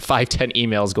spend 5-10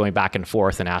 emails going back and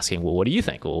forth and asking, well, what do you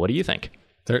think? Well, what do you think?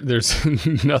 There's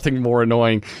nothing more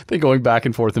annoying than going back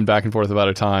and forth about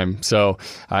a time. So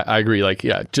I agree. Like,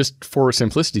 yeah, just for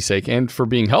simplicity's sake and for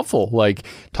being helpful, like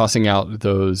tossing out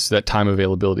that time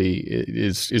availability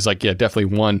is like, yeah,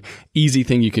 definitely one easy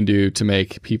thing you can do to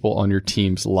make people on your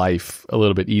team's life a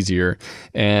little bit easier.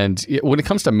 And when it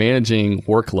comes to managing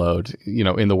workload,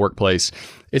 in the workplace,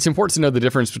 it's important to know the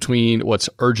difference between what's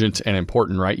urgent and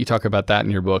important, right? You talk about that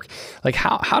in your book. Like,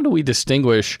 how do we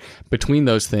distinguish between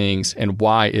those things, and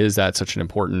why is that such an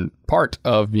important part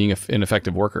of being an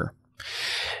effective worker?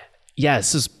 Yeah,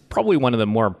 this is probably one of the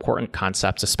more important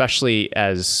concepts, especially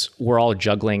as we're all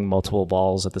juggling multiple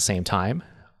balls at the same time,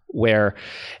 where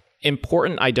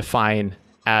important I define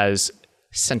as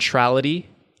centrality,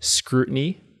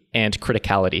 scrutiny, and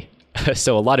criticality.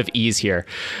 So a lot of E's here.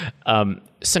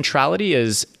 Centrality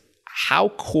is how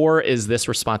core is this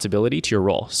responsibility to your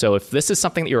role? So if this is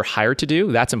something that you're hired to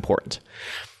do, that's important.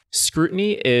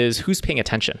 Scrutiny is who's paying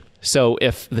attention. So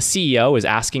if the CEO is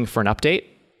asking for an update,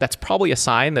 that's probably a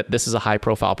sign that this is a high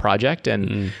profile project.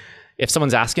 And if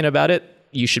someone's asking about it,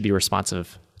 you should be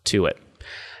responsive to it.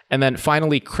 And then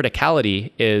finally,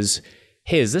 criticality is,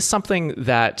 hey, is this something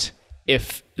that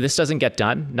if this doesn't get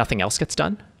done, nothing else gets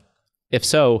done? If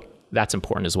so, that's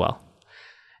important as well.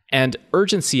 And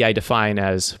urgency I define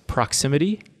as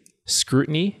proximity,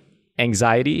 scrutiny,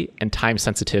 anxiety, and time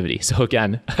sensitivity. So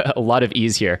again, a lot of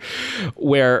E's here,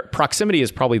 where proximity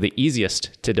is probably the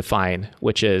easiest to define,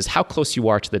 which is how close you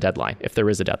are to the deadline, if there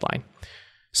is a deadline.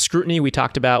 Scrutiny we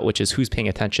talked about, which is who's paying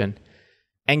attention.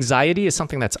 Anxiety is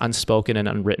something that's unspoken and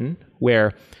unwritten,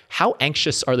 where how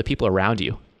anxious are the people around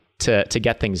you to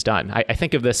get things done? I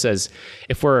think of this as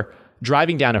if we're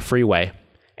driving down a freeway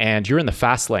and you're in the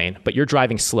fast lane, but you're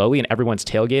driving slowly and everyone's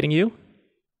tailgating you.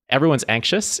 Everyone's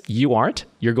anxious. You aren't.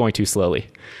 You're going too slowly.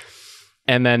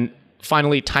 And then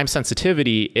finally, time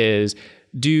sensitivity is,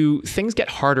 do things get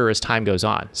harder as time goes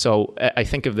on? So I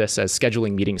think of this as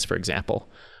scheduling meetings, for example,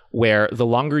 where the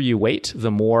longer you wait,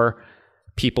 the more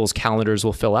people's calendars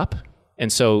will fill up.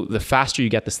 And so the faster you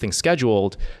get this thing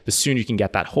scheduled, the sooner you can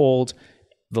get that hold,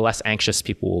 the less anxious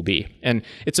people will be. And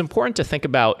it's important to think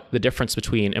about the difference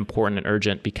between important and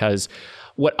urgent, because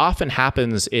what often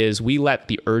happens is we let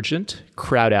the urgent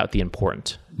crowd out the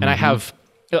important. And I have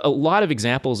a lot of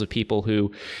examples of people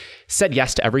who said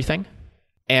yes to everything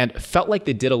and felt like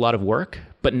they did a lot of work,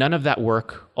 but none of that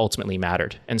work ultimately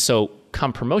mattered. And so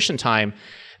come promotion time,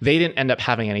 they didn't end up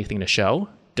having anything to show,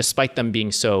 despite them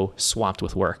being so swamped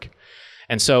with work.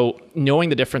 And so knowing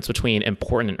the difference between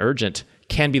important and urgent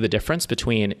can be the difference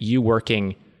between you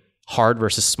working hard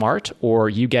versus smart, or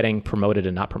you getting promoted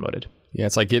and not promoted. Yeah,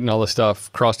 it's like getting all the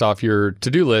stuff crossed off your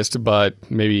to-do list, but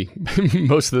maybe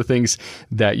most of the things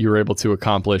that you were able to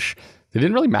accomplish, they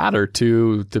didn't really matter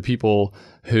to the people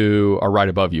who are right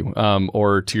above you,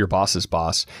 or to your boss's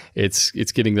boss. It's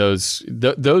getting those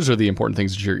are the important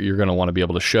things that you're going to want to be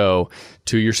able to show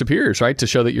to your superiors, right? To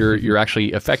show that you're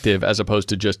actually effective, as opposed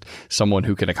to just someone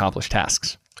who can accomplish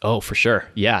tasks. Oh, for sure.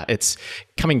 Yeah, it's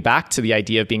coming back to the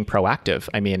idea of being proactive.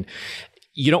 I mean,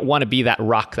 you don't want to be that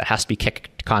rock that has to be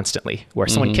kicked constantly, where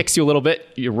someone kicks you a little bit,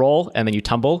 you roll, and then you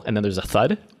tumble, and then there's a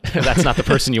thud. That's not the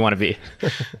person you want to be.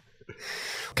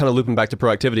 Kind of looping back to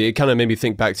proactivity, it kind of made me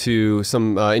think back to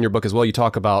some, in your book as well, you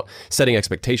talk about setting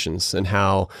expectations and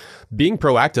how being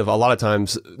proactive a lot of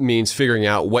times means figuring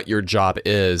out what your job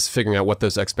is, figuring out what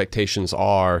those expectations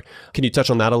are. Can you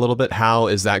touch on that a little bit? How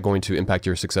is that going to impact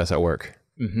your success at work?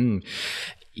 Mm-hmm.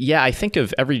 Yeah, I think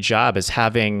of every job as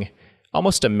having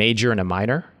almost a major and a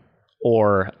minor,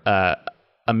 or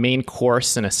a main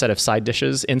course and a set of side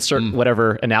dishes. Insert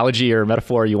whatever analogy or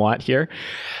metaphor you want here,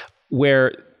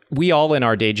 where we all in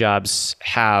our day jobs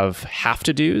have have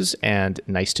to do's and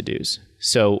nice to do's.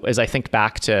 So as I think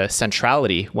back to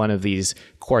centrality, one of these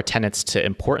core tenets to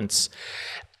importance,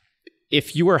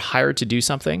 if you were hired to do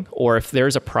something, or if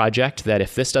there's a project that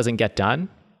if this doesn't get done,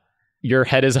 your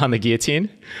head is on the guillotine,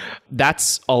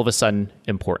 that's all of a sudden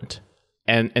important.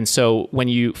 And so when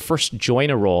you first join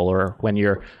a role, or when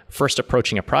you're first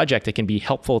approaching a project, it can be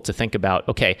helpful to think about,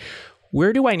 okay,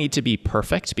 where do I need to be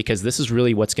perfect? Because this is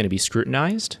really what's going to be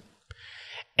scrutinized.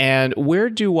 And where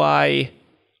do I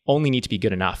only need to be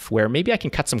good enough, where maybe I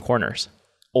can cut some corners,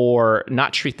 or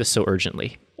not treat this so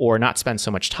urgently, or not spend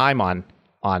so much time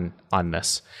on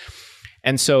this.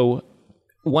 And so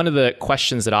one of the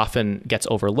questions that often gets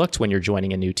overlooked when you're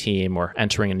joining a new team or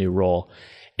entering a new role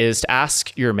is to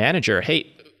ask your manager,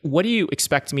 hey, what do you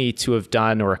expect me to have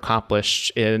done or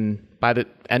accomplished by the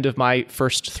end of my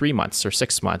first 3 months or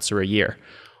 6 months or a year?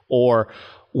 Or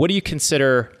what do you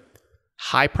consider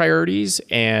high priorities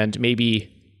and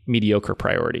maybe mediocre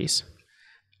priorities?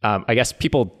 I guess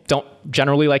people don't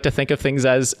generally like to think of things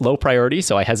as low priority,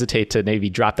 so I hesitate to maybe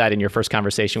drop that in your first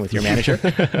conversation with your manager.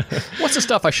 What's the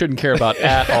stuff I shouldn't care about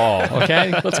at all?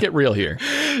 Okay, let's get real here.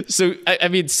 So, I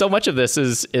mean, so much of this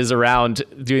is around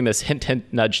doing this hint,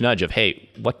 hint, nudge, nudge of, hey,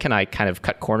 what can I kind of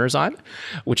cut corners on,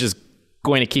 which is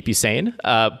going to keep you sane.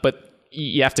 But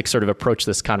you have to sort of approach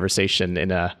this conversation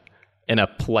in a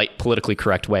polite, politically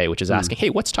correct way, which is asking, hey,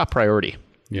 what's top priority?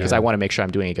 Because I want to make sure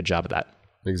I'm doing a good job of that.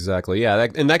 Exactly. Yeah.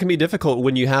 And that can be difficult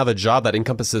when you have a job that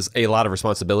encompasses a lot of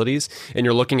responsibilities and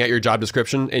you're looking at your job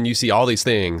description and you see all these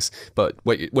things. But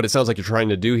what it sounds like you're trying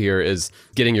to do here is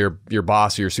getting your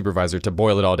boss or your supervisor to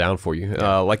boil it all down for you.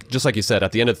 Just like you said,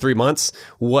 at the end of 3 months,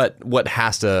 what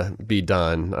has to be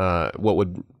done? What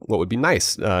would be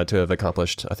nice to have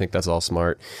accomplished? I think that's all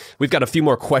smart. We've got a few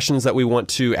more questions that we want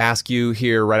to ask you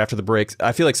here right after the break.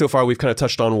 I feel like so far we've kind of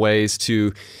touched on ways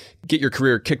to get your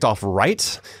career kicked off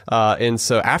right. And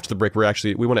so after the break,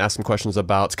 we want to ask some questions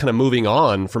about kind of moving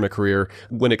on from a career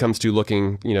when it comes to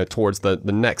looking, towards the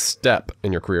next step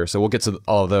in your career. So we'll get to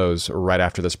all of those right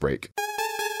after this break.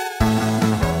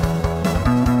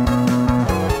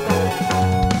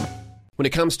 When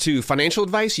it comes to financial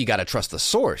advice, you got to trust the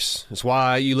source. That's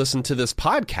why you listen to this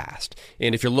podcast.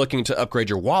 And if you're looking to upgrade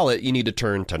your wallet, you need to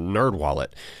turn to NerdWallet.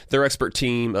 Their expert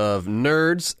team of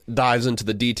nerds dives into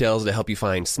the details to help you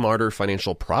find smarter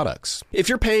financial products. If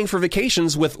you're paying for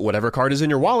vacations with whatever card is in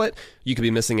your wallet, you could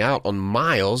be missing out on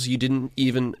miles you didn't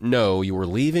even know you were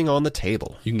leaving on the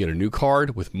table. You can get a new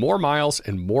card with more miles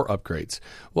and more upgrades.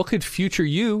 What could future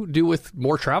you do with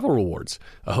more travel rewards?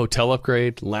 A hotel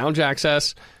upgrade, lounge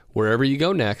access. Wherever you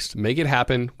go next, make it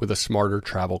happen with a smarter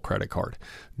travel credit card.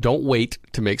 Don't wait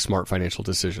to make smart financial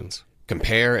decisions.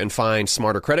 Compare and find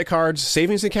smarter credit cards,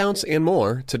 savings accounts, and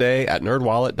more today at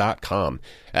nerdwallet.com.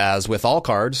 As with all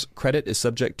cards, credit is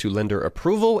subject to lender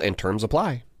approval and terms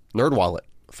apply. NerdWallet.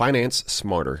 Finance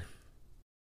smarter.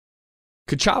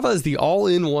 Kachava is the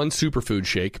all-in-one superfood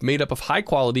shake made up of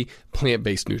high-quality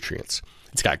plant-based nutrients.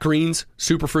 It's got greens,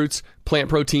 superfruits, plant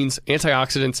proteins,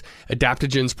 antioxidants,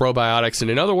 adaptogens, probiotics, and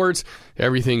in other words,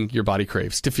 everything your body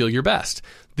craves to feel your best.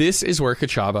 This is where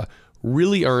Kachava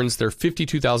really earns their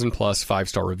 52,000 plus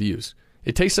 5-star reviews.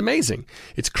 It tastes amazing.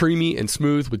 It's creamy and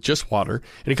smooth with just water,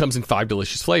 and it comes in 5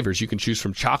 delicious flavors. You can choose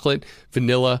from chocolate,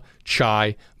 vanilla,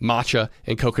 chai, matcha,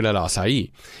 and coconut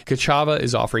acai. Kachava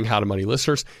is offering How to Money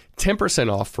listeners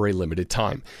 10% off for a limited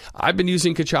time. I've been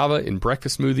using Kachava in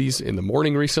breakfast smoothies in the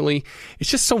morning recently.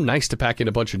 It's just so nice to pack in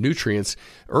a bunch of nutrients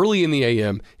early in the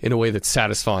AM in a way that's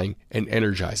satisfying and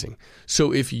energizing.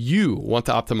 So if you want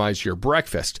to optimize your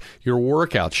breakfast, your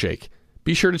workout shake,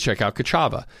 be sure to check out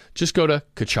Kachava. Just go to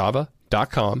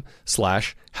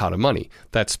kachava.com/howtomoney.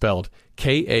 That's spelled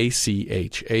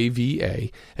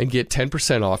Kachava and get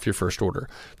 10% off your first order.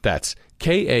 That's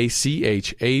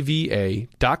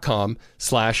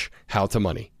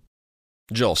kachava.com/howtomoney.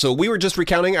 Joel, so we were just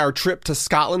recounting our trip to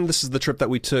Scotland. This is the trip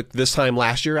that we took this time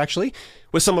last year, actually,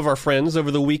 with some of our friends over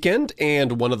the weekend.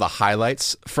 And one of the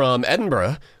highlights from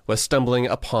Edinburgh was stumbling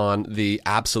upon the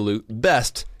absolute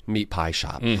best meat pie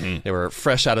shop. Mm-hmm. They were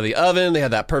fresh out of the oven. They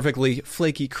had that perfectly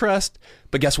flaky crust.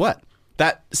 But guess what?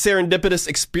 That serendipitous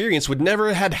experience would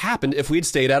never have happened if we'd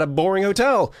stayed at a boring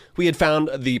hotel. We had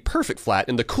found the perfect flat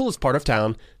in the coolest part of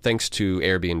town thanks to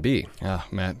Airbnb. Oh,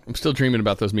 man, I'm still dreaming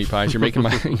about those meat pies. You're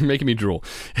making me drool.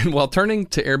 And while turning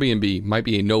to Airbnb might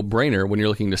be a no-brainer when you're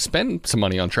looking to spend some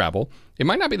money on travel, it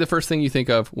might not be the first thing you think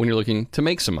of when you're looking to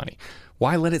make some money.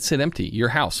 Why let it sit empty, your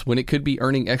house, when it could be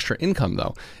earning extra income,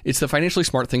 though? It's the financially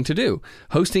smart thing to do.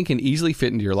 Hosting can easily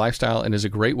fit into your lifestyle and is a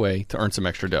great way to earn some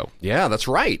extra dough. Yeah, that's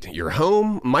right. Your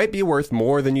home might be worth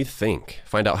more than you think.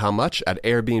 Find out how much at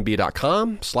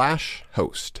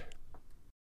airbnb.com/host.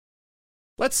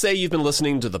 Let's say you've been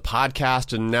listening to the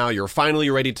podcast and now you're finally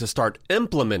ready to start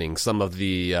implementing some of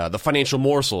the financial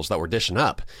morsels that we're dishing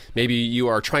up. Maybe you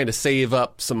are trying to save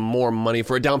up some more money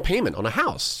for a down payment on a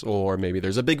house, or maybe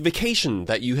there's a big vacation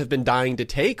that you have been dying to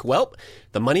take. Well,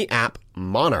 the money app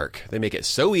Monarch. They make it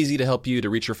so easy to help you to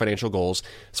reach your financial goals.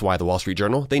 That's why the Wall Street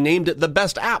Journal, they named it the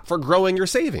best app for growing your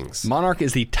savings. Monarch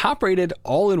is the top-rated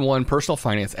all-in-one personal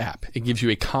finance app. It gives you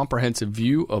a comprehensive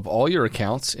view of all your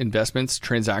accounts, investments,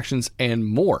 transactions, and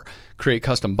more. Create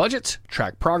custom budgets,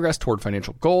 track progress toward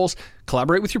financial goals,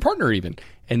 collaborate with your partner even.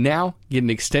 And now, get an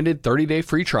extended 30-day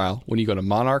free trial when you go to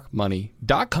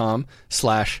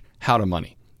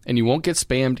monarchmoney.com/howtomoney. And you won't get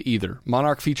spammed either.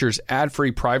 Monarch features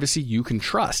ad-free privacy you can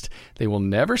trust. They will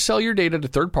never sell your data to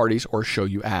third parties or show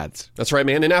you ads. That's right,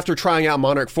 man. And after trying out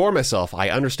Monarch for myself, I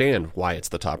understand why it's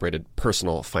the top-rated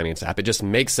personal finance app. It just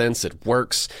makes sense. It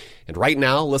works. And right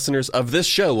now, listeners of this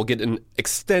show will get an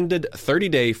extended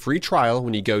 30-day free trial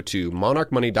when you go to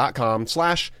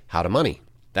monarchmoney.com/howtomoney.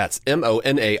 That's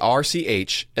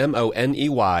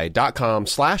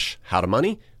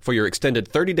monarchmoney.com/howtomoney for your extended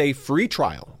 30-day free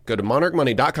trial. Go to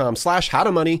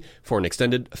monarchmoney.com/howtomoney for an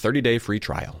extended 30-day free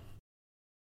trial.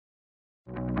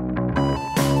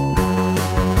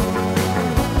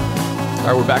 All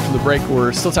right, we're back from the break.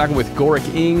 We're still talking with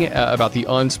Gorick Ng about the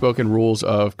unspoken rules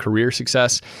of career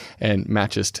success. And Matt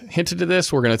just hinted to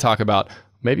this. We're going to talk about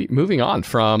maybe moving on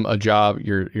from a job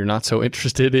you're not so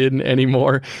interested in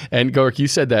anymore. And Gorick, you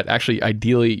said that actually,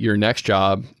 ideally, your next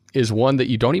job is one that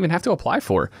you don't even have to apply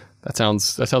for. That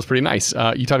sounds pretty nice.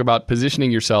 You talk about positioning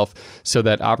yourself so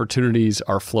that opportunities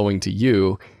are flowing to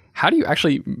you. How do you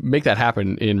actually make that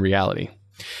happen in reality?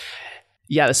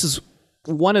 Yeah, this is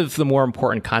one of the more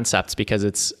important concepts because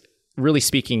it's really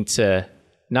speaking to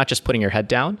not just putting your head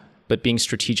down, but being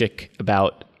strategic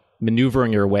about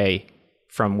maneuvering your way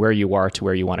from where you are to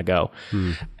where you want to go.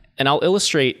 And I'll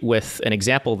illustrate with an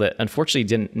example that unfortunately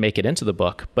didn't make it into the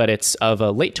book, but it's of a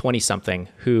late 20-something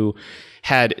who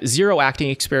had zero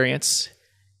acting experience,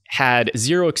 had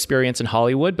zero experience in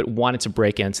Hollywood, but wanted to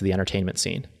break into the entertainment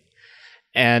scene.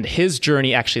 And his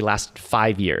journey actually lasted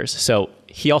 5 years. So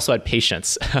he also had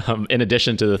patience, in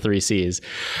addition to the 3 C's,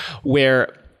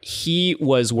 where he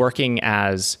was working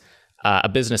as a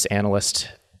business analyst,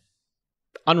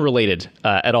 unrelated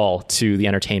at all to the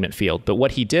entertainment field. But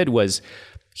what he did was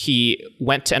he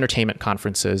went to entertainment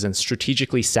conferences and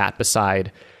strategically sat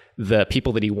beside the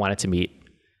people that he wanted to meet.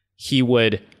 He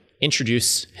would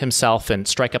introduce himself and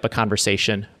strike up a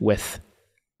conversation with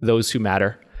those who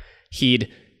matter.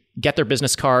 He'd get their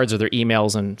business cards or their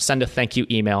emails and send a thank you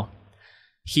email.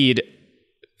 He'd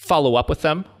follow up with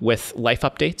them with life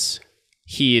updates.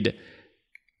 He'd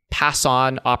pass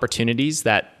on opportunities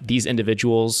that these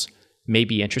individuals may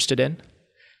be interested in.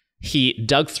 He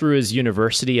dug through his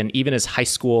university and even his high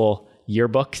school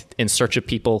yearbook in search of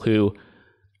people who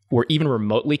were even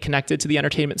remotely connected to the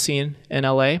entertainment scene in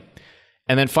LA.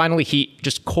 And then finally, he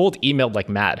just cold emailed like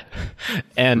mad.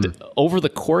 And over the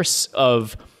course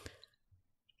of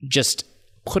just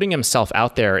putting himself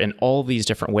out there in all these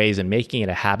different ways and making it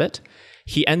a habit,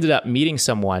 he ended up meeting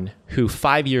someone who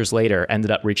 5 years later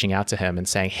ended up reaching out to him and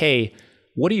saying, "Hey,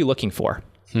 what are you looking for?"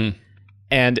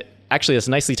 And actually, this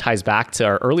nicely ties back to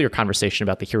our earlier conversation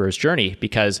about the hero's journey,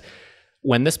 because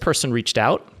when this person reached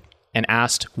out and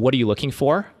asked, "What are you looking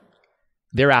for?"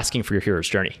 they're asking for your hero's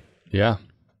journey. Yeah.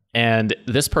 And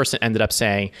this person ended up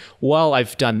saying, "Well,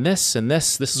 I've done this and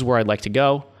this. This is where I'd like to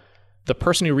go." The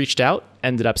person who reached out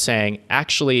ended up saying,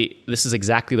 "Actually, this is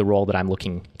exactly the role that I'm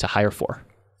looking to hire for.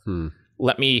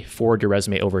 Let me forward your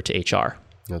resume over to HR."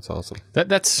 That's awesome.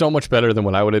 That's so much better than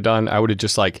what I would have done. I would have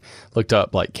just looked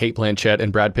up Kate Blanchett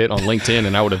and Brad Pitt on LinkedIn,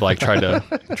 and I would have tried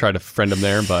to friend them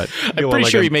there. But I'm pretty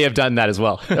sure you may have done that as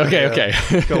well. Okay.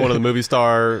 Go one of the movie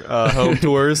star home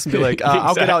tours and be like,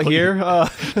 "I'll get out here."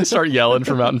 Start yelling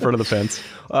from out in front of the fence.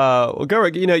 Well,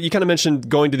 Gorick, you kind of mentioned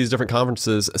going to these different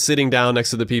conferences, sitting down next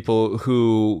to the people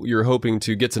who you're hoping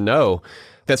to get to know.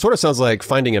 That sort of sounds like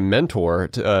finding a mentor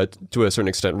to a certain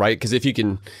extent, right? Because if you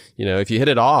can, if you hit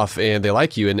it off and they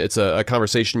like you and it's a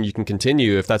conversation you can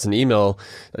continue, if that's an email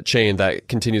chain that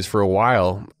continues for a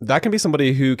while, that can be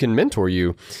somebody who can mentor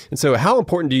you. And so how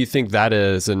important do you think that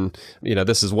is? And,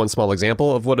 this is one small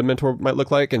example of what a mentor might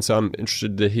look like. And so I'm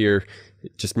interested to hear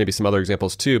just maybe some other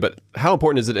examples too, but how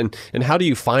important is it and how do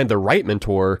you find the right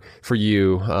mentor for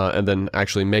you and then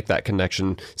actually make that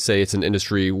connection? Say it's an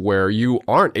industry where you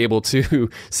aren't able to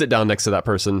sit down next to that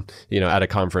person, at a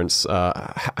conference.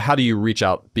 How do you reach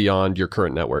out beyond your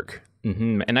current network?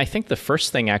 And I think the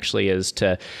first thing actually is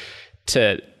to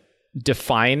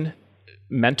define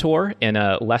mentor in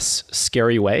a less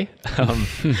scary way,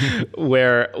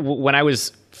 where when I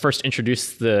was first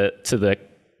introduced to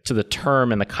the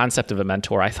term and the concept of a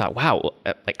mentor, I thought, wow,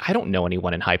 I don't know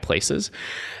anyone in high places.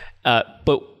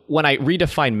 But when I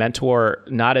redefine mentor,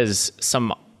 not as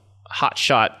some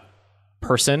hotshot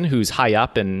person who's high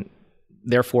up and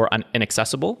therefore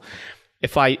inaccessible,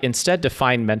 if I instead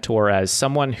define mentor as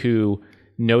someone who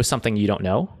knows something you don't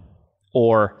know,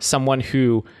 or someone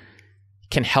who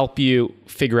can help you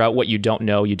figure out what you don't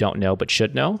know but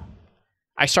should know,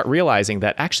 I start realizing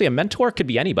that actually a mentor could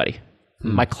be anybody.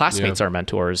 My classmates are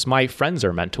mentors. My friends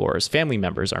are mentors. Family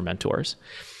members are mentors.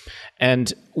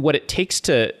 And what it takes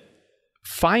to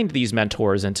find these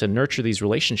mentors and to nurture these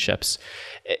relationships,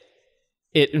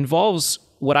 it involves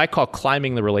what I call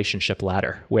climbing the relationship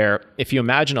ladder, where if you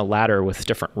imagine a ladder with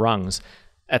different rungs,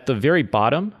 at the very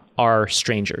bottom are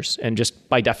strangers. And just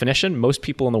by definition, most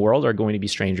people in the world are going to be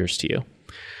strangers to you.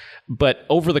 But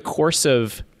over the course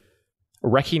of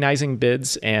recognizing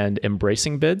bids and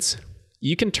embracing bids,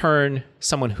 you can turn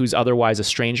someone who's otherwise a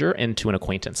stranger into an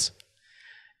acquaintance.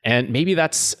 And maybe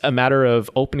that's a matter of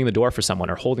opening the door for someone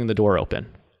or holding the door open,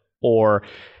 or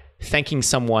thanking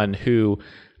someone who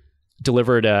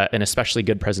delivered an especially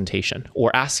good presentation,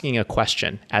 or asking a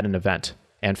question at an event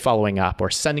and following up, or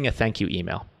sending a thank you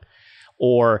email,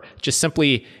 or just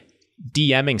simply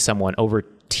DMing someone over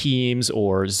Teams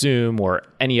or Zoom or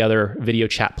any other video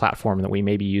chat platform that we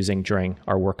may be using during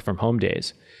our work from home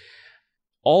days.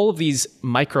 All of these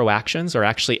micro actions are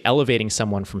actually elevating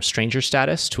someone from stranger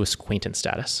status to acquaintance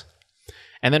status.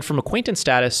 And then from acquaintance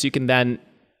status, you can then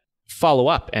follow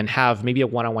up and have maybe a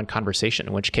one-on-one conversation,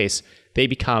 in which case they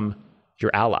become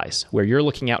your allies, where you're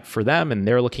looking out for them and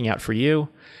they're looking out for you.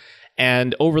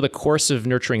 And over the course of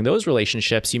nurturing those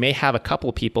relationships, you may have a couple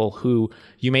of people who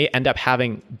you may end up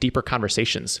having deeper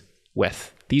conversations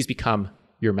with. These become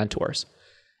your mentors.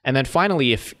 And then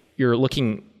finally, if you're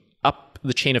looking up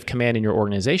the chain of command in your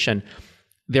organization,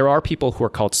 there are people who are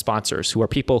called sponsors, who are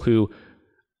people who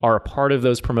are a part of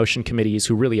those promotion committees,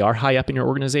 who really are high up in your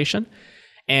organization,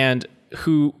 and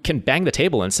who can bang the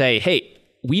table and say, hey,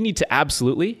 we need to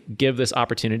absolutely give this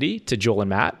opportunity to Joel and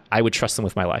Matt. I would trust them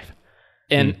with my life.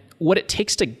 And what it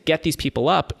takes to get these people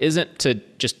up isn't to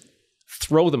just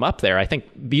throw them up there. I think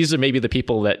these are maybe the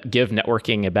people that give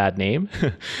networking a bad name.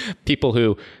 People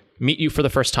who meet you for the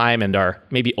first time and are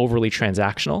maybe overly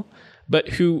transactional, but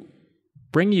who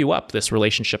bring you up this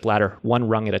relationship ladder one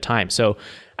rung at a time. So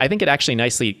I think it actually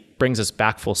nicely brings us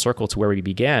back full circle to where we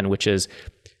began, which is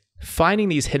finding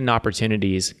these hidden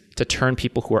opportunities to turn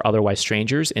people who are otherwise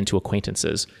strangers into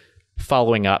acquaintances,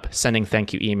 following up, sending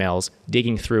thank you emails,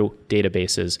 digging through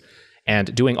databases,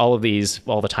 and doing all of these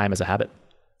all the time as a habit.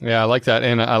 Yeah, I like that.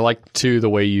 And I like, too, the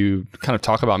way you kind of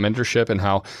talk about mentorship and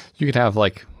how you could have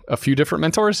like a few different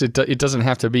mentors. It doesn't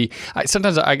have to be.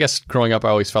 Sometimes I guess growing up, I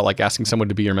always felt like asking someone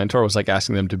to be your mentor was like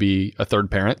asking them to be a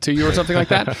third parent to you or something like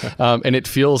that. And it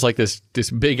feels like this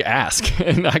big ask.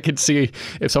 And I could see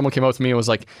if someone came up to me and was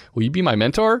like, will you be my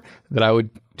mentor? That I would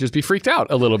just be freaked out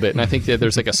a little bit. And I think that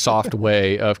there's like a soft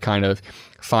way of kind of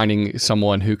finding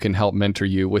someone who can help mentor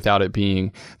you without it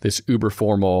being this uber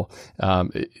formal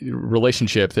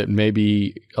relationship that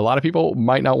maybe a lot of people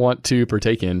might not want to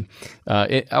partake in.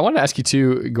 I want to ask you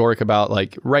too, Gorick, about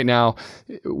like right now,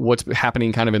 what's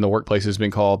happening kind of in the workplace has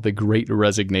been called the Great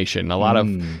Resignation. A lot of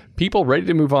people ready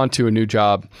to move on to a new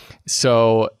job.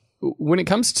 So when it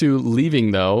comes to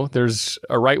leaving, though, there's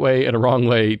a right way and a wrong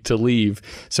way to leave.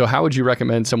 So how would you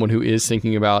recommend someone who is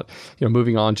thinking about,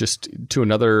 moving on just to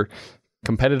another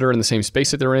competitor in the same space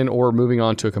that they're in, or moving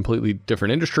on to a completely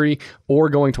different industry, or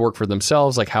going to work for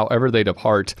themselves, like however they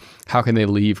depart, how can they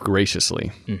leave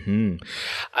graciously? Mm-hmm.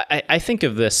 I think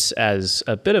of this as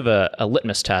a bit of a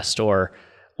litmus test or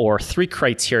three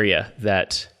criteria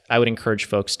that I would encourage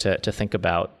folks to think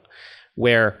about,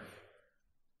 where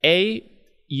A,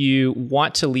 you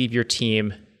want to leave your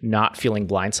team not feeling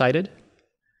blindsided.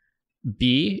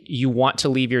 B, you want to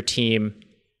leave your team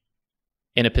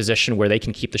in a position where they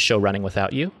can keep the show running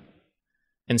without you.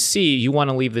 And C, you want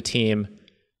to leave the team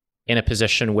in a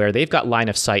position where they've got line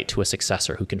of sight to a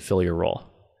successor who can fill your role.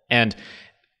 And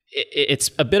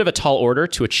it's a bit of a tall order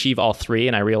to achieve all three.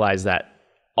 And I realize that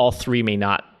all three may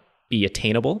not be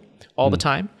attainable all the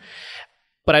time.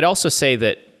 But I'd also say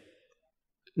that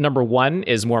number one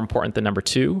is more important than number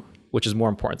two, which is more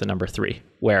important than number three,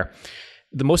 where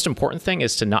the most important thing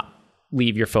is to not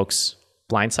leave your folks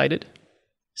blindsided.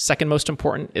 Second most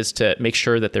important is to make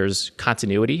sure that there's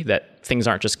continuity, that things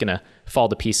aren't just going to fall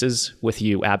to pieces with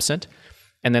you absent.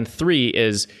 And then three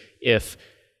is if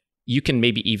you can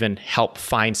maybe even help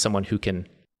find someone who can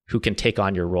take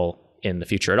on your role in the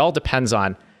future. It all depends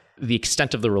on the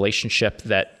extent of the relationship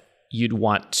that you'd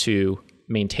want to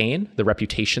maintain, the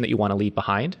reputation that you want to leave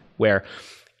behind, where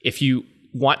if you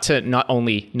want to not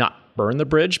only not burn the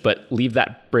bridge, but leave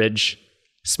that bridge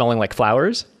smelling like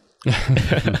flowers,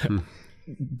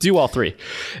 do all three.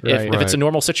 If it's a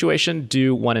normal situation,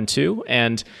 do one and two.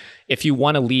 And if you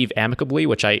want to leave amicably,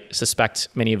 which I suspect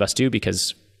many of us do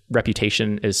because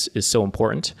reputation is so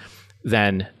important,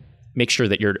 then make sure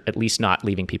that you're at least not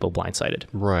leaving people blindsided.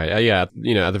 Right. Yeah. At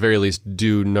the very least,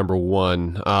 do number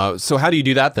one. So how do you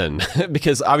do that then?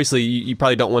 Because obviously you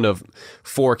probably don't want to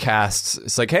forecast.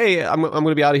 It's like, hey, I'm going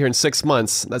to be out of here in 6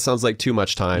 months. That sounds like too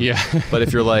much time. Yeah. But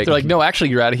if you're like, they're like, no, actually,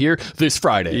 you're out of here this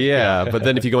Friday. Yeah. But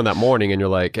then if you go in that morning and you're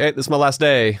like, hey, this is my last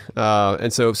day.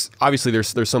 And so obviously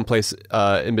there's some place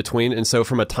in between. And so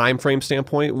from a time frame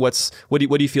standpoint, what do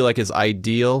you feel like is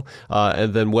ideal?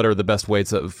 And then what are the best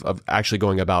ways of actually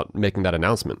going about making that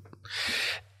announcement?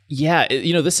 Yeah,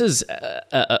 this is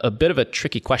a bit of a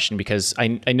tricky question because I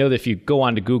know that if you go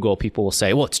on to Google, people will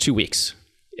say, well, it's 2 weeks.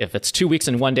 If it's 2 weeks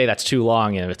and 1 day, that's too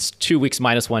long. And if it's 2 weeks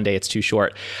minus 1 day, it's too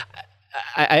short.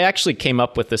 I actually came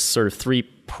up with this sort of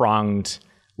 3-pronged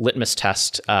litmus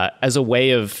test as a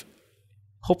way of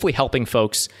hopefully helping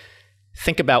folks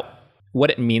think about what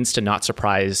it means to not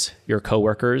surprise your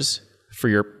coworkers for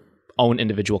your own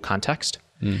individual context.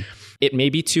 It may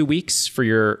be 2 weeks for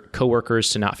your coworkers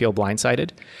to not feel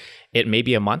blindsided. It may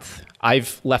be a month.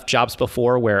 I've left jobs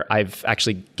before where I've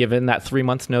actually given that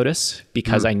 3-month notice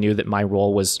because I knew that my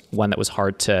role was one that was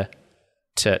hard to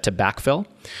backfill.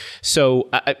 So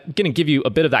I'm going to give you a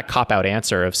bit of that cop-out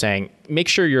answer of saying, make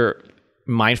sure you're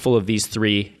mindful of these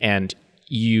 3, and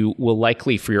you will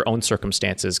likely, for your own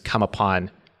circumstances, come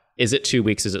upon, is it 2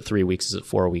 weeks? Is it 3 weeks? Is it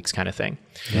 4 weeks kind of thing?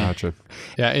 Gotcha.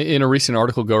 Yeah. In a recent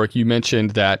article, Gorick, you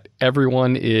mentioned that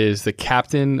everyone is the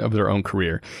captain of their own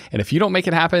career. And if you don't make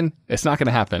it happen, it's not going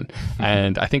to happen.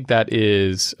 And I think that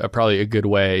is probably a good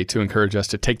way to encourage us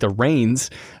to take the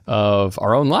reins of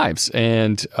our own lives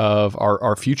and of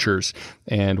our futures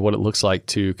and what it looks like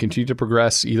to continue to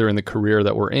progress either in the career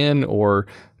that we're in or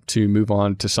to move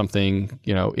on to something,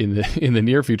 in the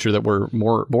near future that we're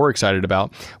more excited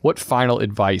about. What final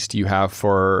advice do you have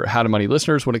for How to Money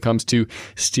listeners when it comes to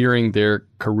steering their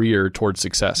career towards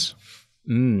success?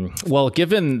 Well,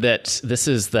 given that this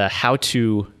is the How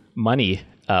to Money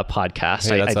podcast,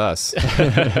 hey, that's us.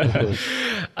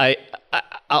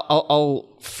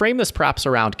 I'll frame this perhaps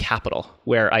around capital,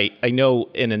 where I know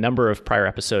in a number of prior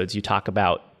episodes you talk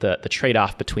about the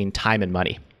trade-off between time and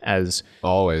money as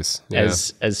always,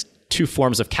 as 2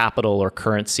 forms of capital or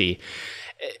currency.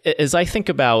 As I think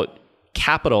about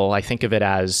capital, I think of it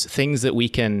as things that we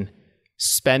can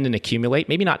spend and accumulate,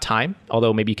 maybe not time,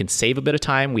 although maybe you can save a bit of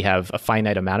time. We have a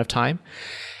finite amount of time.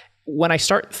 When I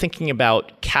start thinking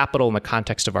about capital in the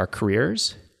context of our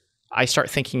careers, I start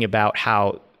thinking about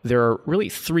how there are really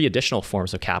 3 additional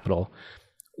forms of capital.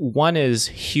 One is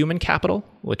human capital,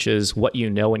 which is what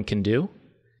you know and can do.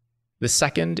 The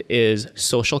second is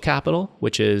social capital,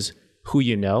 which is who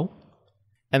you know.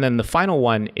 And then the final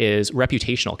one is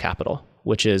reputational capital,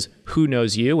 which is who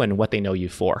knows you and what they know you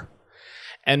for.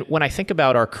 And when I think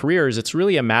about our careers, it's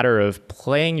really a matter of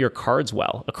playing your cards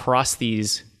well across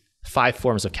these 5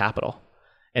 forms of capital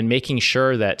and making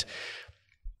sure that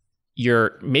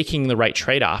you're making the right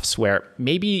trade-offs where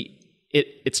maybe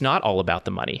it's not all about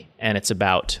the money and it's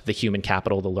about the human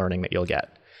capital, the learning that you'll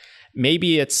get.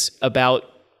 Maybe it's about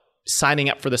signing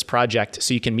up for this project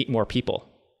so you can meet more people.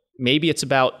 Maybe it's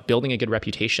about building a good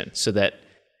reputation so that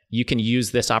you can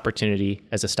use this opportunity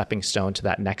as a stepping stone to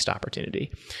that next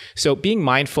opportunity. So being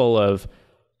mindful of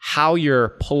how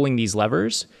you're pulling these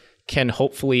levers can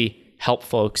hopefully help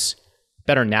folks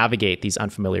better navigate these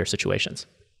unfamiliar situations.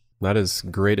 That is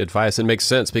great advice. It makes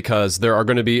sense because there are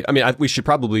going to be, we should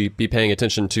probably be paying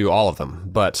attention to all of them,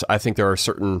 but I think there are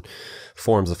certain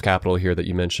forms of capital here that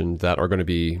you mentioned that are going to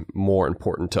be more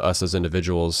important to us as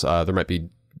individuals. There might be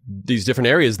these different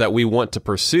areas that we want to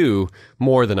pursue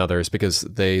more than others because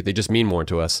they just mean more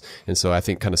to us. And so I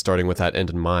think kind of starting with that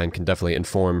end in mind can definitely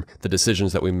inform the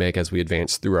decisions that we make as we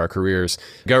advance through our careers.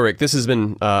 Gorick, this has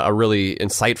been a really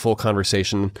insightful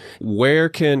conversation. Where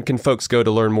can folks go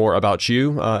to learn more about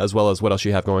you as well as what else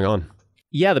you have going on?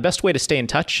 Yeah, the best way to stay in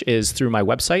touch is through my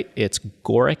website. It's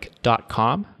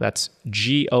gorick.com. That's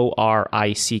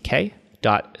GORICK.com.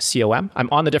 I'm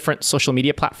on the different social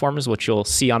media platforms, which you'll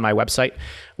see on my website,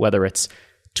 whether it's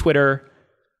Twitter,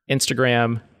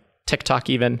 Instagram, TikTok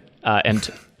even,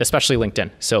 and especially LinkedIn.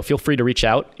 So feel free to reach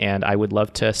out, and I would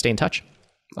love to stay in touch.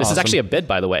 This is actually a bid,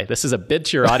 by the way. This is a bid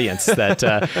to your audience that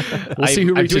we'll see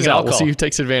who reaches out. We'll see who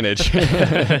takes advantage.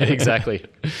 Exactly.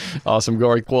 Awesome,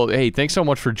 Gorick. Well, hey, thanks so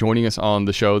much for joining us on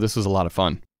the show. This was a lot of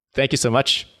fun. Thank you so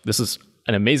much. This was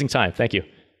an amazing time. Thank you.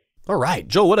 All right,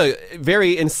 Joel, what a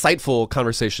very insightful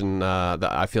conversation that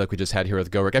I feel like we just had here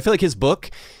with Gorick. I feel like his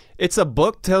book, it's a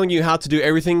book telling you how to do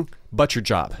everything but your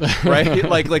job, right?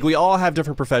 like we all have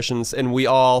different professions, and we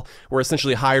all were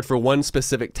essentially hired for one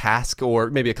specific task, or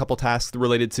maybe a couple tasks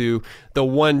related to the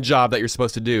one job that you're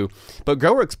supposed to do. But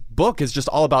Gorick's book is just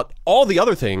all about all the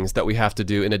other things that we have to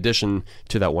do in addition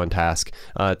to that one task,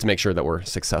 to make sure that we're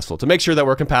successful, to make sure that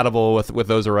we're compatible with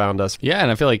those around us. Yeah, and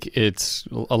I feel like it's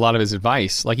a lot of his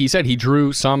advice. Like he said, he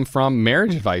drew some from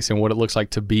marriage advice and what it looks like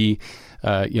to be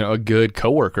a good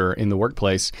coworker in the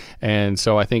workplace. And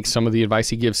so I think some of the advice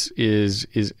he gives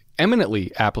is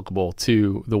eminently applicable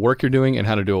to the work you're doing and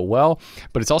how to do it well,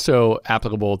 but it's also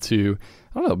applicable to,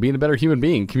 I don't know, being a better human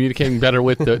being, communicating better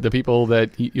with the people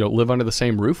that live under the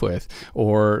same roof with,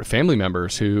 or family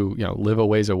members who live a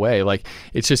ways away. Like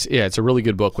it's just, it's a really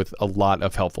good book with a lot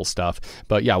of helpful stuff.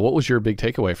 But yeah, what was your big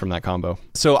takeaway from that combo?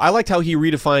 So I liked how he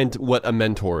redefined what a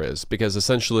mentor is, because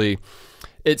essentially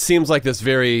it seems like this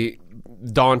very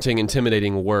daunting,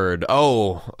 intimidating word.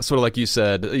 Oh, sort of like you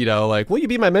said, like, will you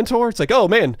be my mentor? It's like, oh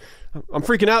man, I'm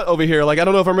freaking out over here. Like, I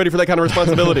don't know if I'm ready for that kind of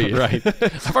responsibility. Right.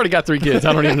 I've already got 3 kids.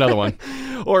 I don't need another one.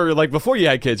 Or like before you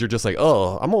had kids, you're just like,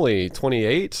 oh, I'm only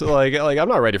 28. Like I'm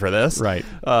not ready for this. Right.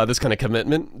 This kind of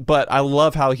commitment. But I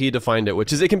love how he defined it,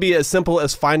 which is it can be as simple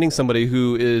as finding somebody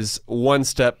who is one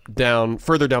step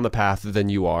further down the path than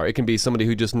you are. It can be somebody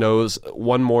who just knows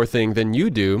one more thing than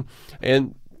you do,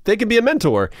 and they can be a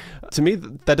mentor. To me,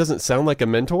 that doesn't sound like a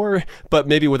mentor, but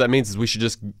maybe what that means is we should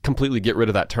just completely get rid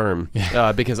of that term,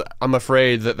 because I'm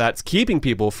afraid that that's keeping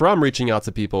people from reaching out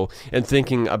to people and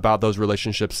thinking about those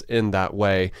relationships in that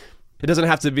way. It doesn't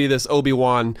have to be this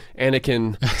Obi-Wan,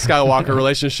 Anakin, Skywalker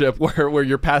relationship where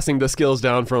you're passing the skills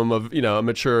down from a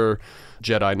mature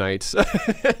Jedi Knight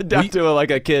down to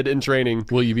a kid in training.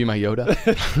 Will you be my Yoda?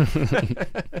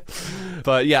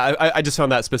 But yeah, I just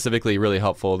found that specifically really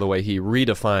helpful, the way he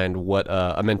redefined what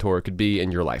a mentor could be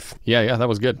in your life. Yeah, that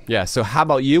was good. Yeah, so how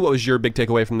about you? What was your big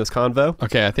takeaway from this convo?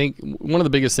 Okay, I think one of the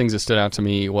biggest things that stood out to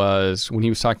me was when he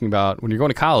was talking about when you're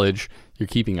going to college, you're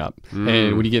keeping up.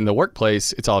 And when you get in the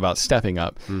workplace, it's all about stepping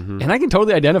up. And I can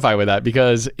totally identify with that,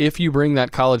 because if you bring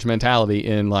that college mentality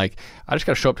in, like, I just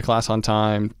got to show up to class on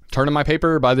time, turn in my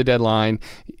paper by the deadline,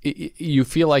 you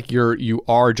feel like you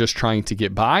are just trying to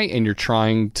get by, and you're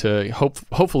trying to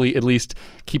hopefully at least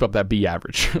keep up that B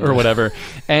average or whatever.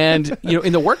 And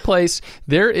in the workplace,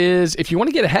 there is, if you want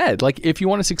to get ahead, like if you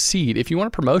want to succeed, if you want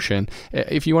a promotion,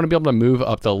 if you want to be able to move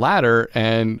up the ladder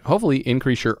and hopefully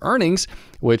increase your earnings,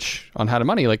 which on How to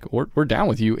Money, like we're down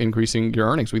with you increasing your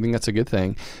earnings. We think that's a good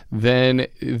thing. Then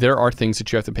there are things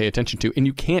that you have to pay attention to, and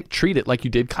you can't treat it like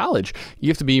you did college. You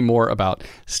have to be more about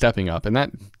stepping up, and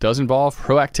that does involve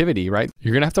proactivity, right?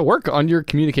 You're going to have to work on your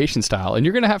communication style, and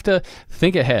you're going to have to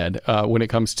think ahead when it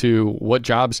comes to what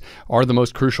jobs are the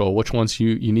most crucial, which ones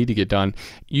you need to get done.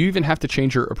 You even have to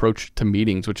change your approach to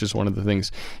meetings, which is one of the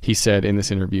things he said in this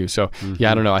interview. So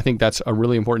yeah, I don't know. I think that's a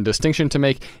really important distinction to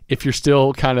make. If you're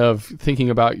still kind of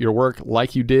thinking about your work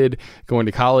like you did going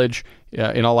to college,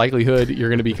 in all likelihood, you're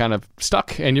going to be kind of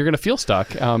stuck, and you're going to feel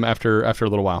stuck after a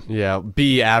little while. Yeah,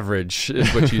 B average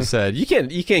is what you said. You can't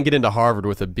get into Harvard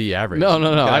with a B average. No.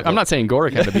 I'm not saying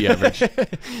Gorick had a B average.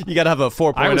 You got to have a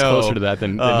 4.0. I was closer to that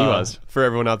than he was. For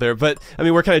everyone out there. But I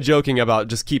mean, we're kind of joking about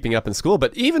just keeping up in school.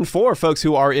 But even for folks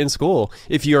who are in school,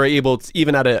 if you are able to,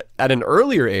 even at an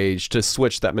earlier age, to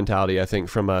switch that mentality, I think,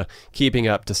 from a keeping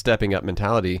up to stepping up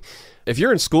mentality. If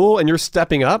you're in school and you're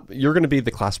stepping up, you're going to be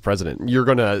the class president. You're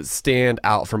going to stand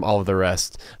out from all of the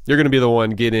rest. You're going to be the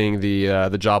one getting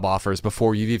the job offers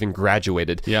before you've even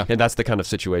graduated. Yeah. And that's the kind of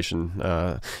situation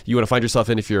you want to find yourself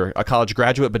in if you're a college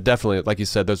graduate. But definitely, like you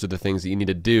said, those are the things that you need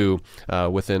to do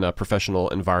within a professional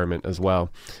environment as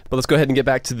well. But let's go ahead and get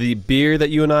back to the beer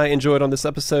that you and I enjoyed on this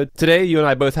episode. Today, you and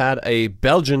I both had a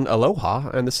Belgian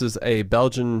Aloha, and this is a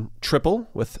Belgian triple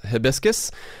with hibiscus,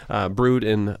 brewed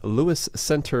in Lewis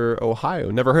Center,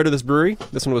 Ohio. Never heard of this brewery.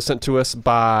 This one was sent to us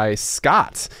by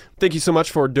Scott. Thank you so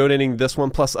much for donating this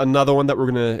one, plus another one that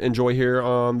we're going to enjoy here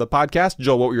on the podcast.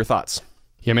 Joel, what were your thoughts?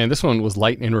 Yeah, man, this one was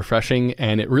light and refreshing,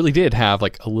 and it really did have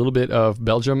like a little bit of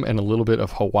Belgium and a little bit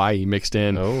of Hawaii mixed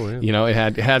in. Oh, yeah. You know, it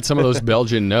had some of those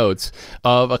Belgian notes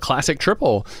of a classic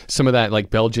triple, some of that like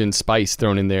Belgian spice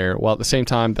thrown in there, while at the same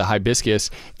time the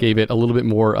hibiscus gave it a little bit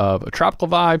more of a tropical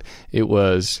vibe. I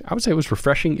would say it was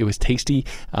refreshing. It was tasty.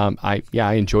 I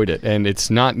enjoyed it, and it's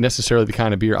not necessarily the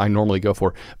kind of beer I normally go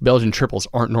for. Belgian triples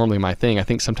aren't normally my thing. I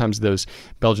think sometimes those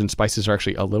Belgian spices are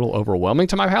actually a little overwhelming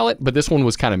to my palate, but this one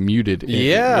was kind of muted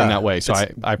Yeah. in that way. So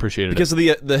I appreciated because it.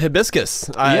 Because of the hibiscus.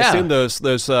 I assume those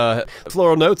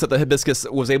floral notes that the hibiscus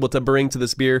was able to bring to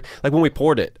this beer. Like when we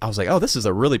poured it, I was like, oh, this is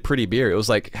a really pretty beer. It was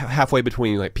like halfway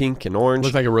between like pink and orange.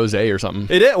 Looks like a rosé or something.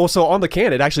 It is. Well, so on the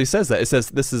can, it actually says that. It says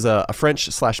this is a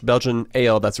French/Belgian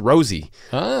ale that's rosy,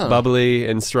 bubbly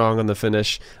and strong on the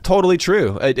finish. Totally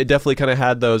true. It definitely kind of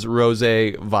had those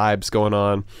rosé vibes going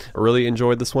on. I really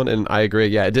enjoyed this one, and I agree.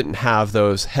 Yeah, it didn't have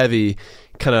those heavy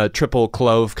kind of triple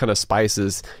clove kind of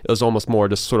spices. It was almost more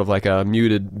just sort of like a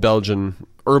muted Belgian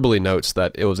herbally notes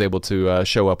that it was able to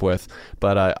show up with.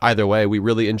 But either way, we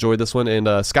really enjoyed this one.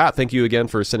 And Scott, thank you again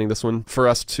for sending this one for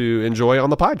us to enjoy on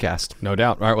the podcast. No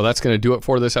doubt. All right, well, that's going to do it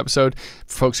for this episode.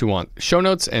 For folks who want show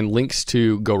notes and links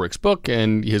to Gorick's book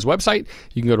and his website,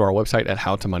 you can go to our website at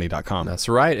howtomoney.com. That's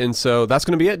right. And so that's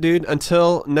going to be it, dude.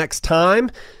 Until next time.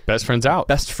 Best friends out.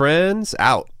 Best friends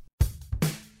out.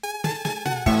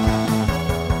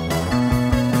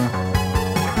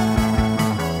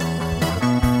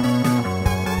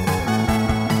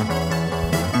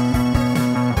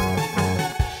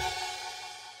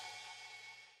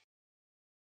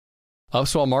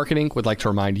 Upswell Marketing would like to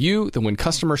remind you that when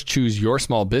customers choose your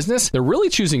small business, they're really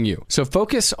choosing you. So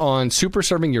focus on super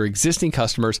serving your existing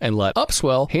customers and let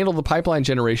Upswell handle the pipeline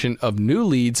generation of new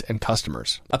leads and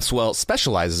customers. Upswell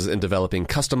specializes in developing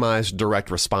customized direct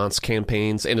response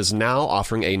campaigns and is now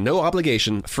offering a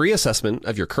no-obligation free assessment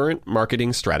of your current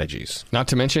marketing strategies. Not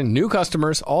to mention, new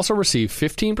customers also receive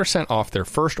 15% off their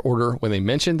first order when they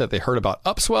mention that they heard about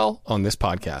Upswell on this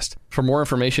podcast. For more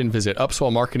information, visit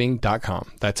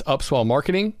upswellmarketing.com. That's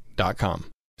upswellmarketing.com.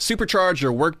 Supercharge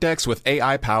your Workdex with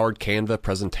AI-powered Canva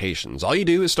presentations. All you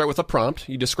do is start with a prompt.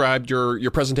 You describe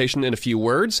your presentation in a few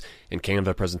words, and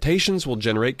Canva presentations will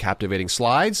generate captivating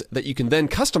slides that you can then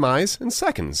customize in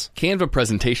seconds. Canva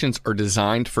presentations are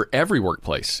designed for every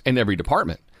workplace and every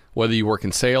department. Whether you work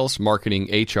in sales, marketing,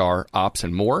 HR, ops,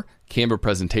 and more, Canva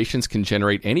presentations can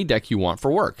generate any deck you want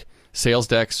for work. Sales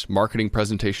decks, marketing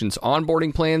presentations,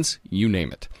 onboarding plans, you name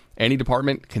it. Any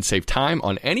department can save time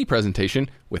on any presentation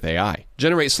with AI.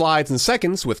 Generate slides in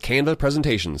seconds with Canva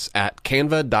presentations at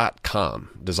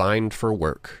canva.com. Designed for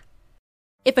work.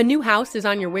 If a new house is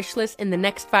on your wish list in the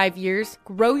next 5 years,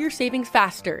 grow your savings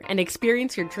faster and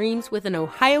experience your dreams with an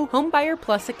Ohio Homebuyer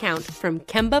Plus account from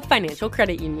Kemba Financial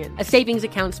Credit Union. A savings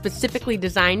account specifically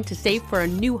designed to save for a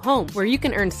new home where you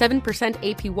can earn 7%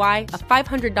 APY,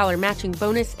 a $500 matching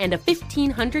bonus, and a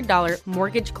 $1,500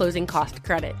 mortgage closing cost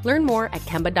credit. Learn more at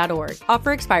Kemba.org.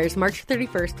 Offer expires March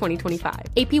 31st, 2025.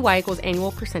 APY equals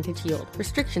annual percentage yield.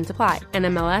 Restrictions apply.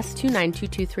 NMLS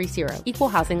 292230. Equal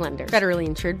housing lender. Federally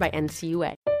insured by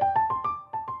NCUA.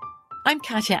 I'm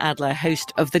Katya Adler,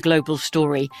 host of The Global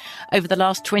Story. Over the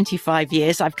last 25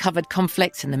 years, I've covered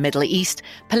conflicts in the Middle East,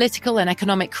 political and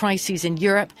economic crises in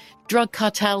Europe, drug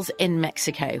cartels in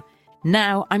Mexico.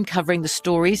 Now I'm covering the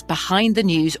stories behind the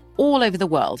news all over the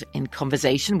world in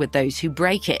conversation with those who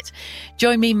break it.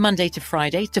 Join me Monday to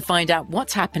Friday to find out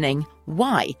what's happening,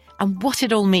 why, and what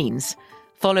it all means.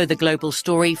 Follow The Global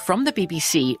Story from the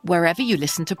BBC wherever you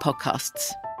listen to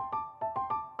podcasts.